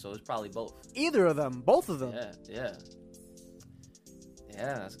Vegeta, so it's probably both. Either of them. Both of them. Yeah,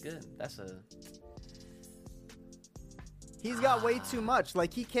 that's good. He's got way too much.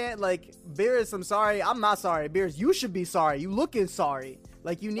 Like, he can't, like, Beerus, I'm sorry. I'm not sorry. Beerus, you should be sorry. You looking sorry.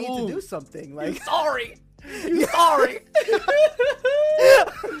 Like, you need to do something. Like, you're sorry. You're sorry.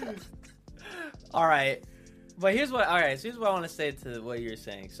 All right. But here's what I want to say to what you're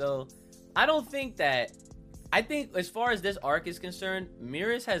saying. So, I think as far as this arc is concerned,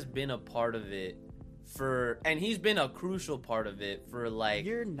 Mirrors has been a part of it and he's been a crucial part of it for, like,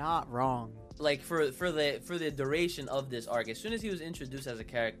 you're not wrong. Like, for the duration of this arc. As soon as he was introduced as a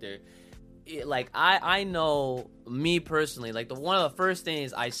character, I know, me personally, like, one of the first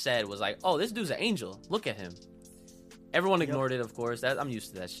things I said was like, oh, this dude's an angel. Look at him. Everyone ignored it, of course. I'm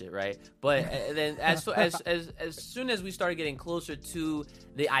used to that shit, right? But then as soon as we started getting closer to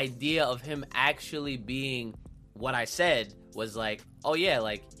the idea of him actually being what I said was like, oh yeah,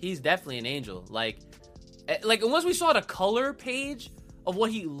 like he's definitely an angel. Like once we saw the color page of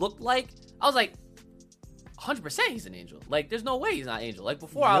what he looked like, I was like, 100% he's an angel. Like there's no way he's not an angel. Like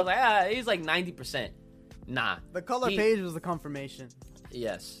before, I was like, he's like 90%. Nah. The color page was the confirmation.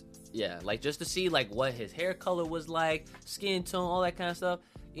 Yes. Yeah, like just to see like what his hair color was like, skin tone, all that kind of stuff.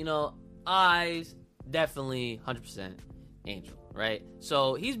 You know, eyes, definitely 100% angel, right?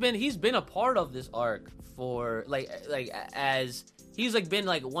 So he's been a part of this arc for like as he's like been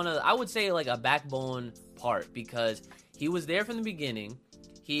like one of I would say like a backbone part, because he was there from the beginning.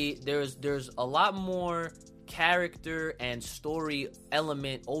 There's a lot more character and story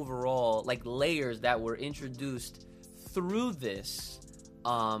element overall, like layers that were introduced through this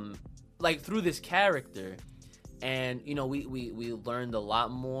through this character. And you know, we learned a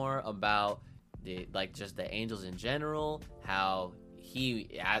lot more about just the angels in general, how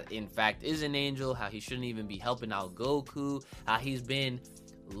he in fact is an angel, how he shouldn't even be helping out Goku, how he's been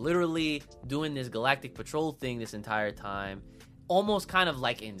literally doing this galactic patrol thing this entire time, almost kind of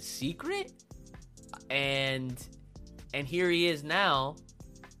like in secret, and here he is now.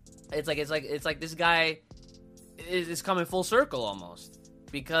 It's like this guy is coming full circle almost,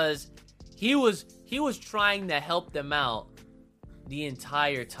 because he was trying to help them out the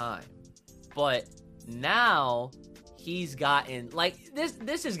entire time, but now he's gotten like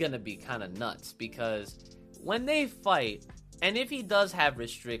this is gonna be kind of nuts, because when they fight, and if he does have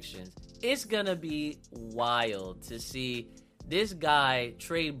restrictions, it's gonna be wild to see this guy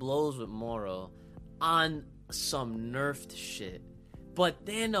trade blows with Moro on some nerfed shit. But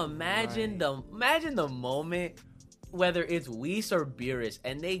then imagine the moment, whether it's Whis or Beerus,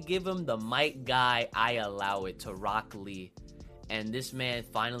 and they give him the Might Guy, I allow it, to Rock Lee, and this man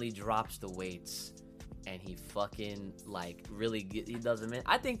finally drops the weights, and he fucking like really he doesn't, man.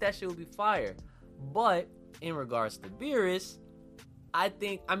 I think that shit would be fire. But in regards to Beerus, I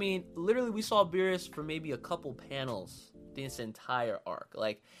mean literally we saw Beerus for maybe a couple panels this entire arc.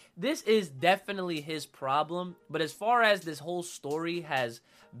 Like, this is definitely his problem, but as far as this whole story has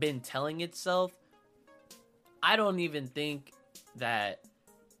been telling itself, I don't even think that,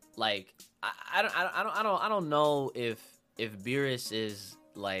 like, I don't know if Beerus is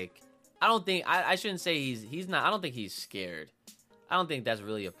like, I shouldn't say he's not. I don't think he's scared. I don't think that's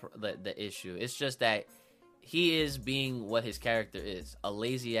really the issue. It's just that he is being what his character is, a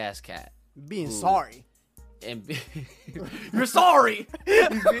lazy ass cat being sorry. And you're sorry.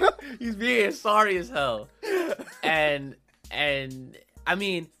 He's being sorry as hell. And I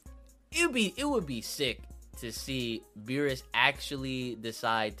mean, it would be sick to see Beerus actually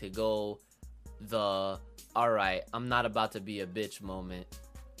decide to go the alright, I'm not about to be a bitch moment.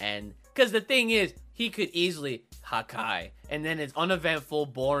 And because the thing is, he could easily Hakai, and then it's uneventful,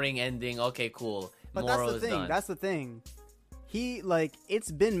 boring ending. Okay, cool. But Moro that's the is thing. done. That's the thing. He, like,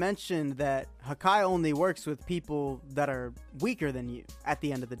 it's been mentioned that Hakai only works with people that are weaker than you at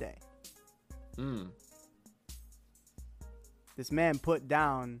the end of the day. This man put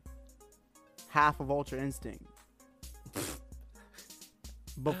down half of Ultra Instinct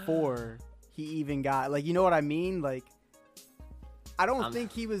before he even got, like, you know what I mean? Like, I don't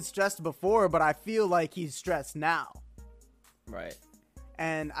think he was stressed before, but I feel like he's stressed now. Right.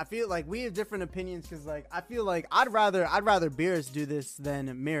 And I feel like we have different opinions, because, like, I feel like I'd rather Beerus do this than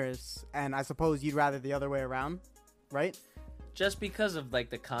Miris, and I suppose you'd rather the other way around, right? Just because of, like,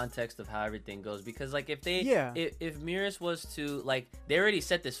 the context of how everything goes. Because, like, if Miris was to, like, they already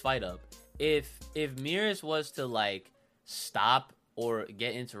set this fight up. If Miris was to, like, stop or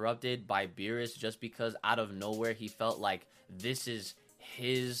get interrupted by Beerus just because out of nowhere he felt like this is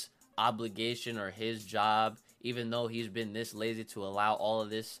his obligation or his job, even though he's been this lazy to allow all of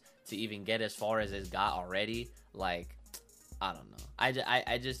this to even get as far as it's got already, like, I don't know.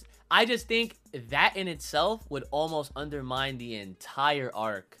 I just think that in itself would almost undermine the entire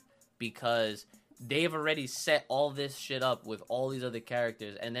arc, because they've already set all this shit up with all these other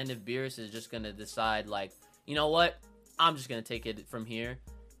characters, and then if Beerus is just gonna decide, like, you know what, I'm just gonna take it from here,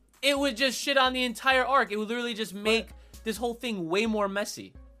 it would just shit on the entire arc. It would literally just make this whole thing way more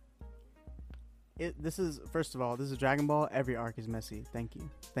messy. This is, first of all, this is Dragon Ball. Every arc is messy. Thank you.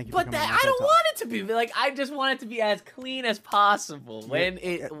 But I don't want it to be like. I just want it to be as clean as possible when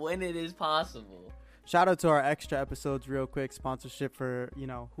it is possible. Shout out to our extra episodes, real quick. Sponsorship for, you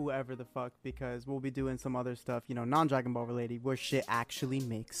know, whoever the fuck, because we'll be doing some other stuff, you know, non-Dragon Ball related, where shit actually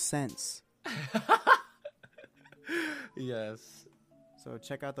makes sense. Yes. So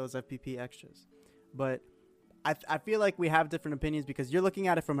check out those FPP extras. But I feel like we have different opinions because you're looking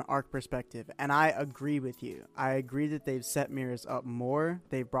at it from an arc perspective, and I agree with you. I agree that they've set Mirrors up more.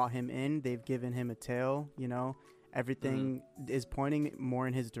 They've brought him in. They've given him a tail, you know. Everything is pointing more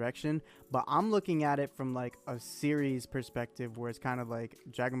in his direction. But I'm looking at it from, like, a series perspective where it's kind of like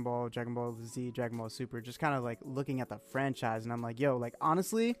Dragon Ball Z, Dragon Ball Super, just kind of, like, looking at the franchise. And I'm like, yo, like,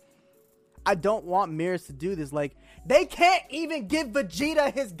 honestly, I don't want Mirrors to do this. Like, they can't even give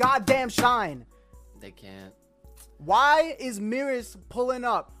Vegeta his goddamn shine. They can't. Why is Mirrors pulling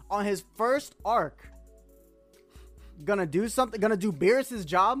up on his first arc? Gonna do something? Gonna do Beerus'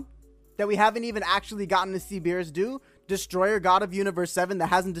 job that we haven't even actually gotten to see Beerus do? Destroyer God of Universe 7 that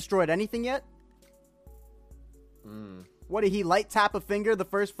hasn't destroyed anything yet? What, did he light tap a finger the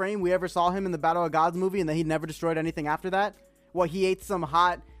first frame we ever saw him in the Battle of Gods movie and then he never destroyed anything after that? What, he ate some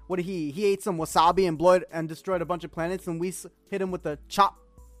hot... What did he ate some wasabi and blood and destroyed a bunch of planets and we hit him with the chop.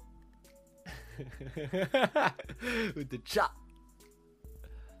 With the chop.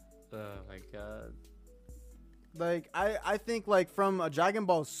 Oh my god. Like, I think, like, from a Dragon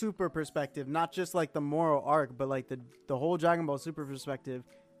Ball Super perspective, not just, like, the moral arc, but, like, the whole Dragon Ball Super perspective,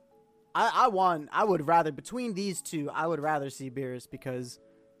 I would rather, between these two, I would rather see Beerus, because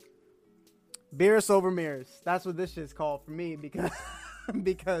Beerus over Mirrors. That's what this shit's called for me, because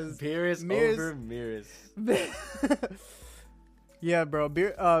Beerus over Mirrors. Yeah, bro.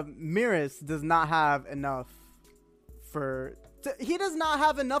 Mirrors does not have enough he does not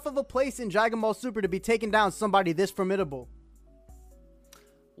have enough of a place in Dragon Ball Super to be taking down somebody this formidable.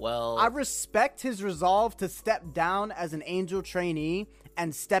 Well, I respect his resolve to step down as an angel trainee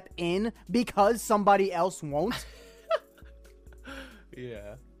and step in because somebody else won't.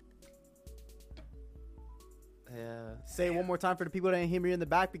 Yeah. Say it one more time for the people that didn't hear me in the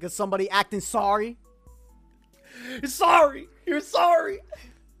back, because somebody acting sorry. Sorry. You're sorry.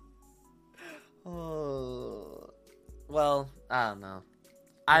 Oh. Well, I don't know.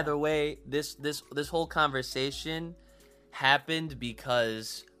 Either way, this whole conversation happened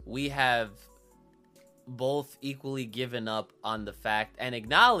because we have both equally given up on the fact and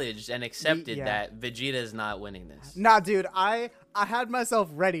acknowledged and accepted that Vegeta is not winning this. Nah, dude, I had myself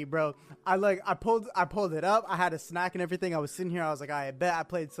ready, bro. I pulled it up. I had a snack and everything. I was sitting here. I was like, I bet. I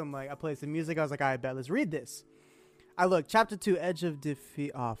played some music. I was like, I bet. Let's read this. I look, chapter 2, Edge of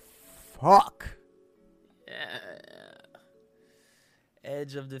Defeat. Oh, fuck. Yeah.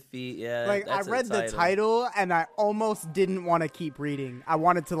 Edge of Defeat, yeah. Like, I read the title and I almost didn't want to keep reading. I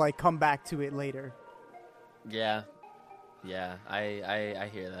wanted to, like, come back to it later. Yeah. Yeah, I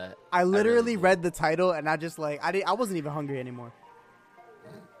hear that. I literally read the title and I just, like, I wasn't even hungry anymore.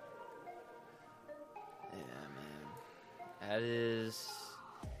 Yeah, man. That is...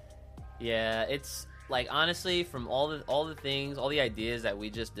 Yeah, it's, like, honestly, from all the things, all the ideas that we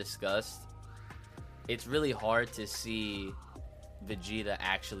just discussed, it's really hard to see Vegeta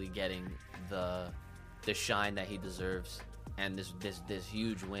actually getting the shine that he deserves and this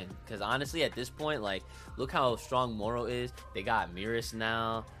huge win. Because honestly, at this point, like, look how strong Moro is. They got Mirrors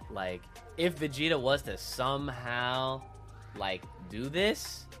now. Like, if Vegeta was to somehow, like, do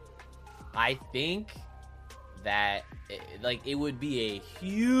this, I think that it would be a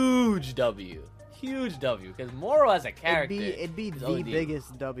huge W. Huge W, because Moro as a character, it'd be the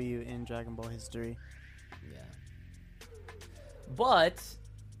biggest W in Dragon Ball history. But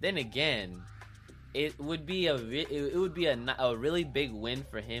then again, it would be a really big win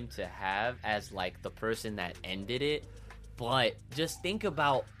for him to have as, like, the person that ended it. But just think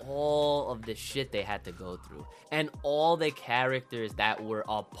about all of the shit they had to go through and all the characters that were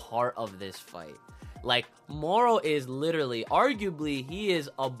a part of this fight. Like, Moro is literally, arguably, he is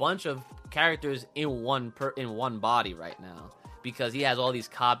a bunch of characters in one body right now, because he has all these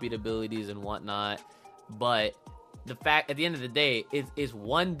copied abilities and whatnot. But the fact, at the end of the day, is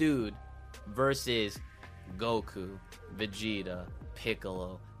one dude versus Goku, Vegeta,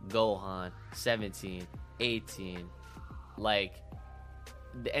 Piccolo, Gohan, 17, 18, like,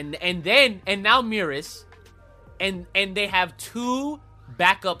 and now Mirrors, and they have two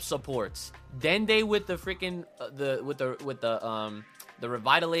backup supports. Dende with the freaking the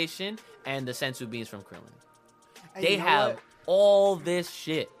revitalization and the sensu beans from Krillin. And they have all this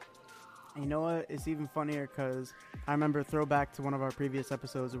shit. And you know what? It's even funnier because I remember throwback to one of our previous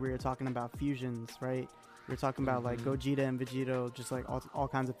episodes where we were talking about fusions, right? We were talking about like Gogeta and Vegito, just like all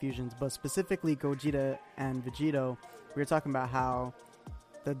kinds of fusions, but specifically Gogeta and Vegito. We were talking about how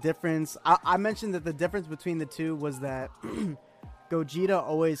the difference. I mentioned that the difference between the two was that Gogeta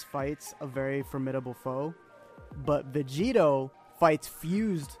always fights a very formidable foe, but Vegito fights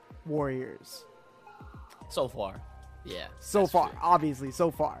fused warriors. So far, yeah. So far, true. obviously, so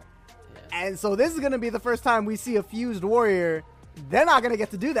far. And so this is going to be the first time we see a fused warrior. They're not going to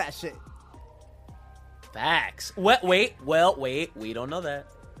get to do that shit. Facts. Wait. We don't know that.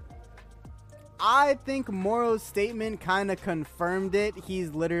 I think Moro's statement kind of confirmed it.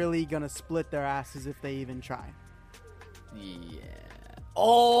 He's literally going to split their asses if they even try. Yeah.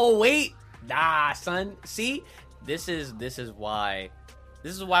 Oh, wait. Nah, son. See? This is why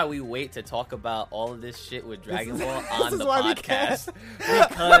we wait to talk about all of this shit with Dragon Ball on the podcast.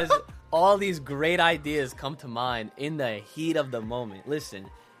 Because all these great ideas come to mind in the heat of the moment. Listen,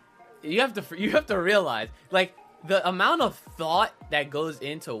 you have to realize, like, the amount of thought that goes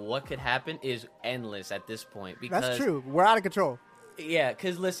into what could happen is endless at this point. Because, that's true. We're out of control. Yeah,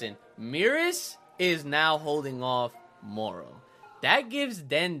 because listen, Miris is now holding off Moro. That gives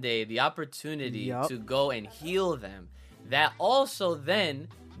Dende the opportunity to go and heal them. That also then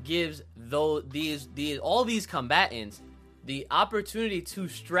gives all these combatants the opportunity to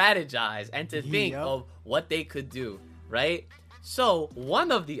strategize and to think of what they could do, right? So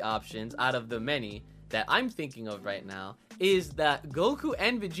one of the options out of the many that I'm thinking of right now is that Goku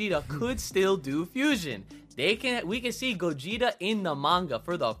and Vegeta could still do fusion. We can see Gogeta in the manga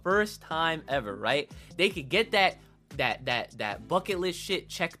for the first time ever, right? They could get that bucket list shit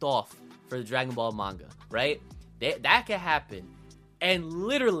checked off for the Dragon Ball manga, right? That could happen. And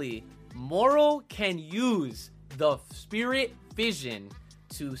literally, Moro can use the spirit fission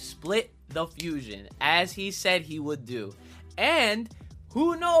to split the fusion, as he said he would do. And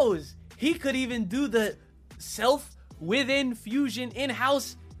who knows? He could even do the self-within fusion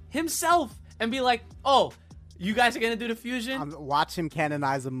in-house himself and be like, oh, you guys are going to do the fusion? Watch him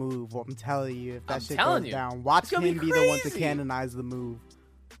canonize a move. I'm telling you, if that shit goes down, watch him be crazy. the one to canonize the move.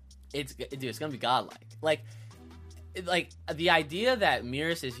 It's going to be godlike. Like, the idea that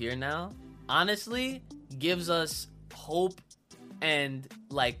Miris is here now, honestly, gives us hope and,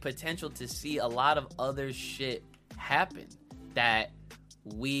 like, potential to see a lot of other shit happen that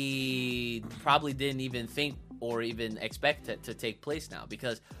we probably didn't even think or even expect to take place now,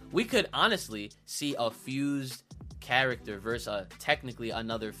 because we could honestly see a fused character versus technically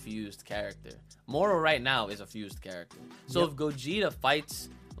another fused character. Moro right now is a fused character. So if Gogeta fights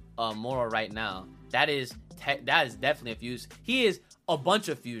Moro right now, that is definitely a fuse. He is a bunch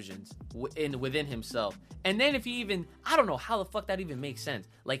of fusions within himself. And then if he even, I don't know how the fuck that even makes sense.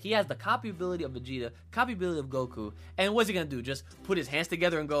 Like, he has the copy ability of Vegeta, copy ability of Goku, and what's he gonna do? Just put his hands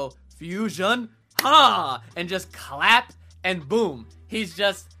together and go, fusion, ha! And just clap, and boom. He's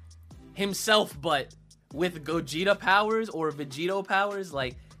just himself, but with Gogeta powers or Vegito powers.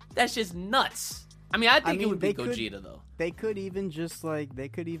 Like, that's just nuts. I mean, I think it would be Gogeta, though. They could even just, like,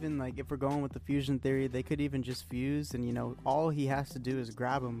 if we're going with the fusion theory, they could even just fuse, and, you know, all he has to do is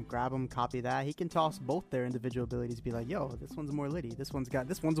grab him, copy that. He can toss both their individual abilities, be like, yo, this one's more litty. This one's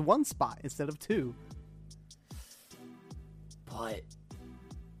one spot instead of two. But,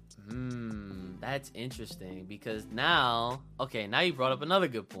 that's interesting, because now you brought up another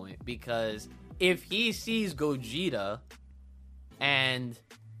good point, because if he sees Gogeta and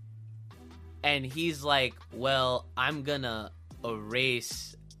he's like, well, I'm gonna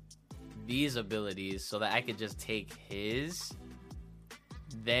erase these abilities so that I could just take his,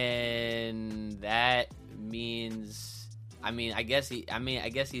 then that means, I guess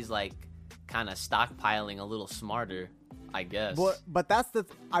he's like kind of stockpiling a little smarter, I guess. But that's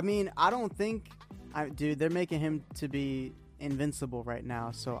I don't think, dude, they're making him to be invincible right now,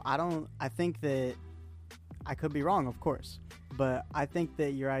 so I think that, I could be wrong, of course, but I think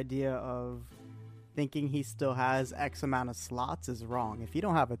that your idea of thinking he still has X amount of slots is wrong. If you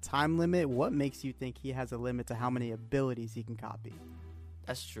don't have a time limit, what makes you think he has a limit to how many abilities he can copy?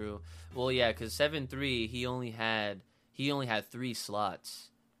 That's true. Well, yeah, because 7-3, he only had 3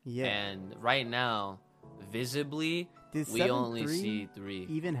 slots. Yeah. And right now, visibly, we only see 3.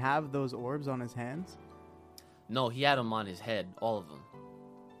 Even have those orbs on his hands? No, he had them on his head, all of them.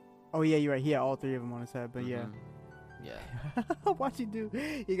 Oh, yeah, you're right. He had all 3 of them on his head, but yeah. Yeah. What'd you do?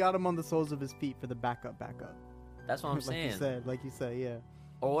 He got him on the soles of his feet for the backup. That's what I'm saying. Like you said, yeah.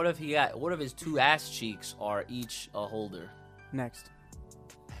 Or what if his 2 ass cheeks are each a holder? Next.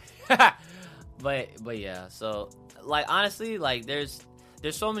 But yeah, so, like, honestly, like, there's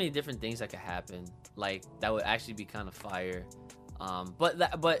so many different things that could happen, like, that would actually be kind of fire.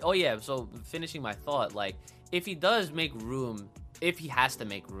 But oh yeah, so finishing my thought, like, if he does make room, if he has to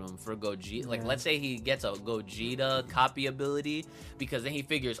make room for Gogeta, like, let's say he gets a Gogeta copy ability, because then he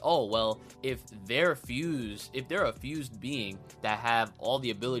figures, oh, well, if they're a fused being that have all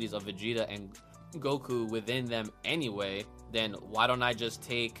the abilities of Vegeta and Goku within them anyway, then why don't I just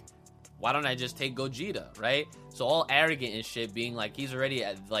take why don't I just take Gogeta, right? So all arrogant and shit, being like he's already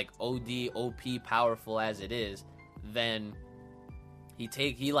at like OD, OP, powerful as it is, then he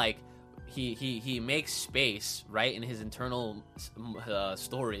makes space, right, in his internal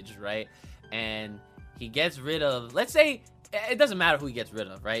storage, right? And he gets rid of, let's say, it doesn't matter who he gets rid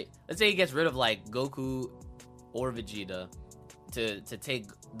of, right? Let's say he gets rid of like Goku or Vegeta to take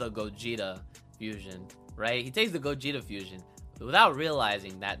the Gogeta fusion, right? He takes the Gogeta fusion without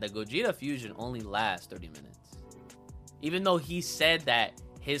realizing that the Gogeta fusion only lasts 30 minutes. Even though he said that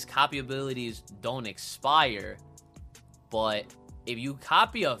his copy abilities don't expire, but if you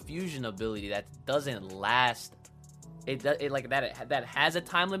copy a fusion ability that doesn't last, that has a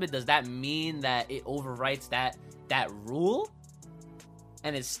time limit, does that mean that it overwrites that rule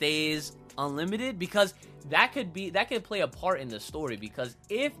and it stays unlimited? Because that could play a part in the story, because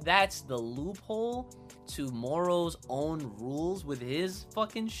if that's the loophole to Moro's own rules with his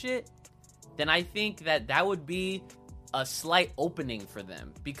fucking shit, then I think that would be a slight opening for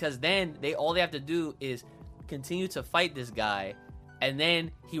them, because then all they have to do is continue to fight this guy, and then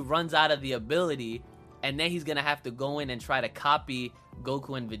he runs out of the ability, and then he's gonna have to go in and try to copy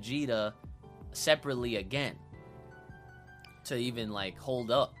Goku and Vegeta separately again to even like hold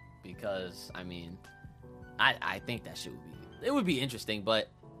up. Because I mean, I think that shit would be interesting, but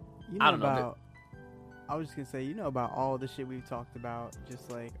I don't know. I was just gonna say, about all the shit we've talked about,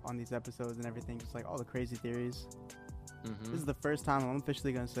 just like on these episodes and everything, just like all the crazy theories. This is the first time I'm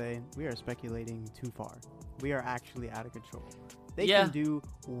officially gonna say we are speculating too far. We are actually out of control. They can do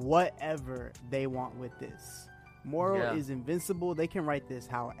whatever they want with this. Moro is invincible. They can write this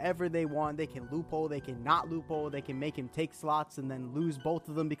however they want. They can loophole. They can not loophole. They can make him take slots and then lose both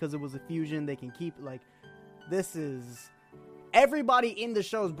of them because it was a fusion. They can keep, like, this is... Everybody in the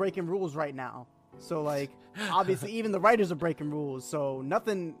show is breaking rules right now. So, like, obviously even the writers are breaking rules. So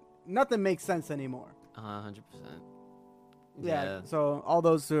nothing makes sense anymore. 100%. Yeah. So all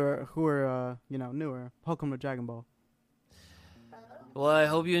those who are newer, welcome to Dragon Ball. Well, I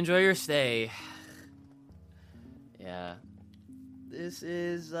hope you enjoy your stay. Yeah. This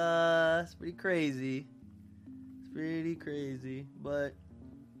is it's pretty crazy. But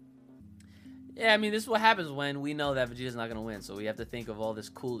yeah, I mean, this is what happens when we know that Vegeta's not gonna win, so we have to think of all this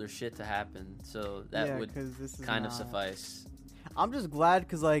cooler shit to happen. So that would kind of suffice. I'm just glad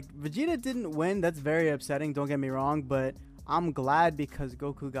because, like, Vegeta didn't win. That's very upsetting, don't get me wrong, but I'm glad because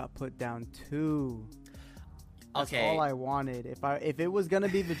Goku got put down too. That's all I wanted. If it was gonna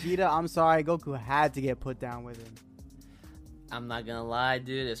be Vegeta, I'm sorry, Goku had to get put down with him. I'm not gonna lie,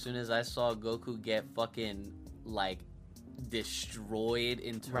 dude. As soon as I saw Goku get fucking like destroyed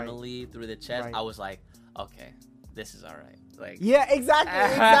internally through the chest, I was like, okay, this is all right. Like, yeah,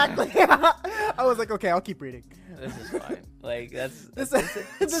 exactly. I was like, okay, I'll keep reading. This is fine. Like, it's this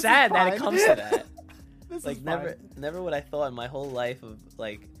sad that it comes to that. This like, is never would I thought in my whole life of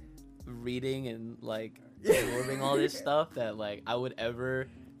like reading and like absorbing all this stuff that like I would ever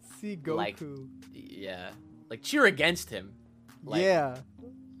see Goku. Like cheer against him. Like, yeah.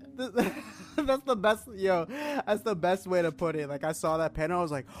 That's the best. That's the best way to put it. Like, I saw that panel, I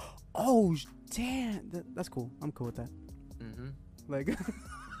was like, oh damn, that's cool. I'm cool with that. Like, damn,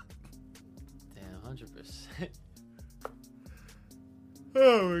 100%.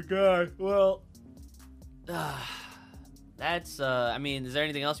 Oh my god. Well, that's I mean, is there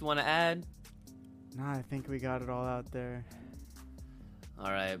anything else you want to add? Nah, I think we got it all out there.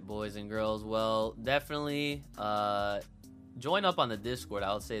 All right, boys and girls. Well, definitely join up on the Discord.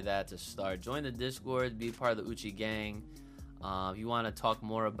 I would say that to start. Join the Discord, be part of the Uchi gang. If you want to talk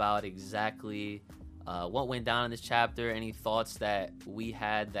more about exactly what went down in this chapter, any thoughts that we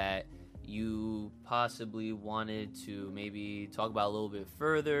had that you possibly wanted to maybe talk about a little bit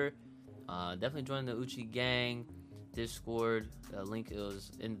further, definitely join the Uchi gang Discord. The link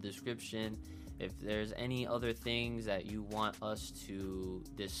is in the description. If there's any other things that you want us to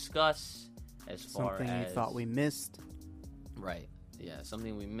discuss as far as something you thought we missed, right? Yeah,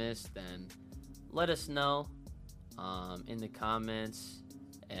 something we missed, then let us know in the comments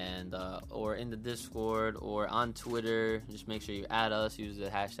and or in the Discord or on Twitter. Just make sure you add us. Use the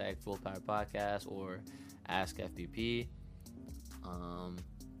hashtag Full Power Podcast or Ask FPP.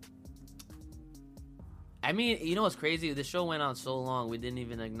 I mean, you know what's crazy? The show went on so long, we didn't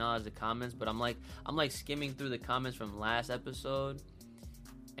even acknowledge the comments. But I'm like skimming through the comments from last episode,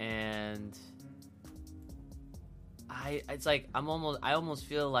 and I almost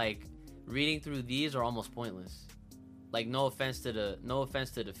feel like reading through these are almost pointless. Like, no offense to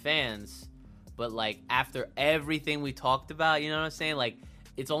the fans, but like after everything we talked about, you know what I'm saying? Like,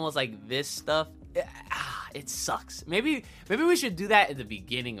 it's almost like this stuff. it sucks. Maybe we should do that at the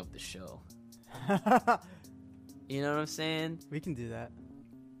beginning of the show. You know what I'm saying? We can do that.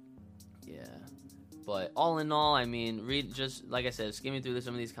 Yeah. But all in all, I mean, just like I said, skimming through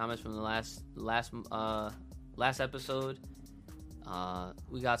some of these comments from the last episode,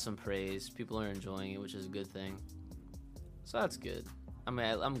 we got some praise. People are enjoying it, which is a good thing. So that's good. I mean,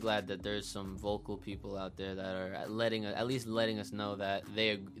 I'm glad that there's some vocal people out there that are at least letting us know that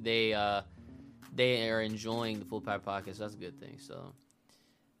they are enjoying the Full Power Podcast. So that's a good thing. So,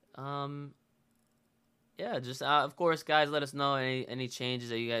 yeah, just of course, guys, let us know any changes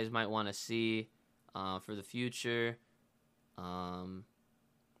that you guys might want to see for the future.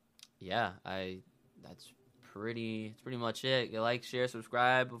 Yeah, that's pretty much it. You like, share,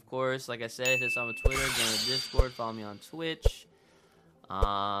 subscribe, of course. Like I said, hit us on Twitter, join the Discord, follow me on Twitch.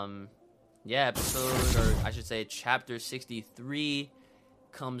 Yeah, episode, or I should say chapter 63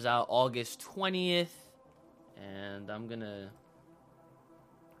 comes out August 20th, and I'm gonna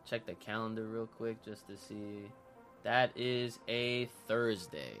check the calendar real quick just to see. That is a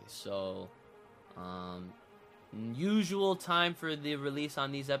Thursday, so usual time for the release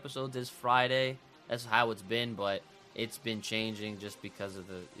on these episodes is Friday. That's how it's been, but it's been changing just because of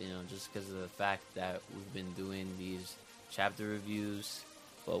the fact that we've been doing these chapter reviews.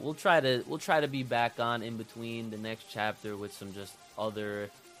 But we'll try to be back on in between the next chapter with some just other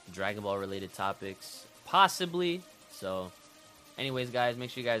Dragon Ball related topics, possibly. So anyways, guys,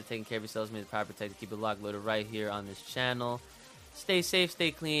 make sure you guys are taking care of yourselves. May the power protect. Keep it locked, loaded right here on this channel. Stay safe,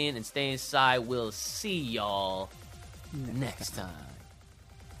 stay clean, and stay inside. We'll see y'all next time.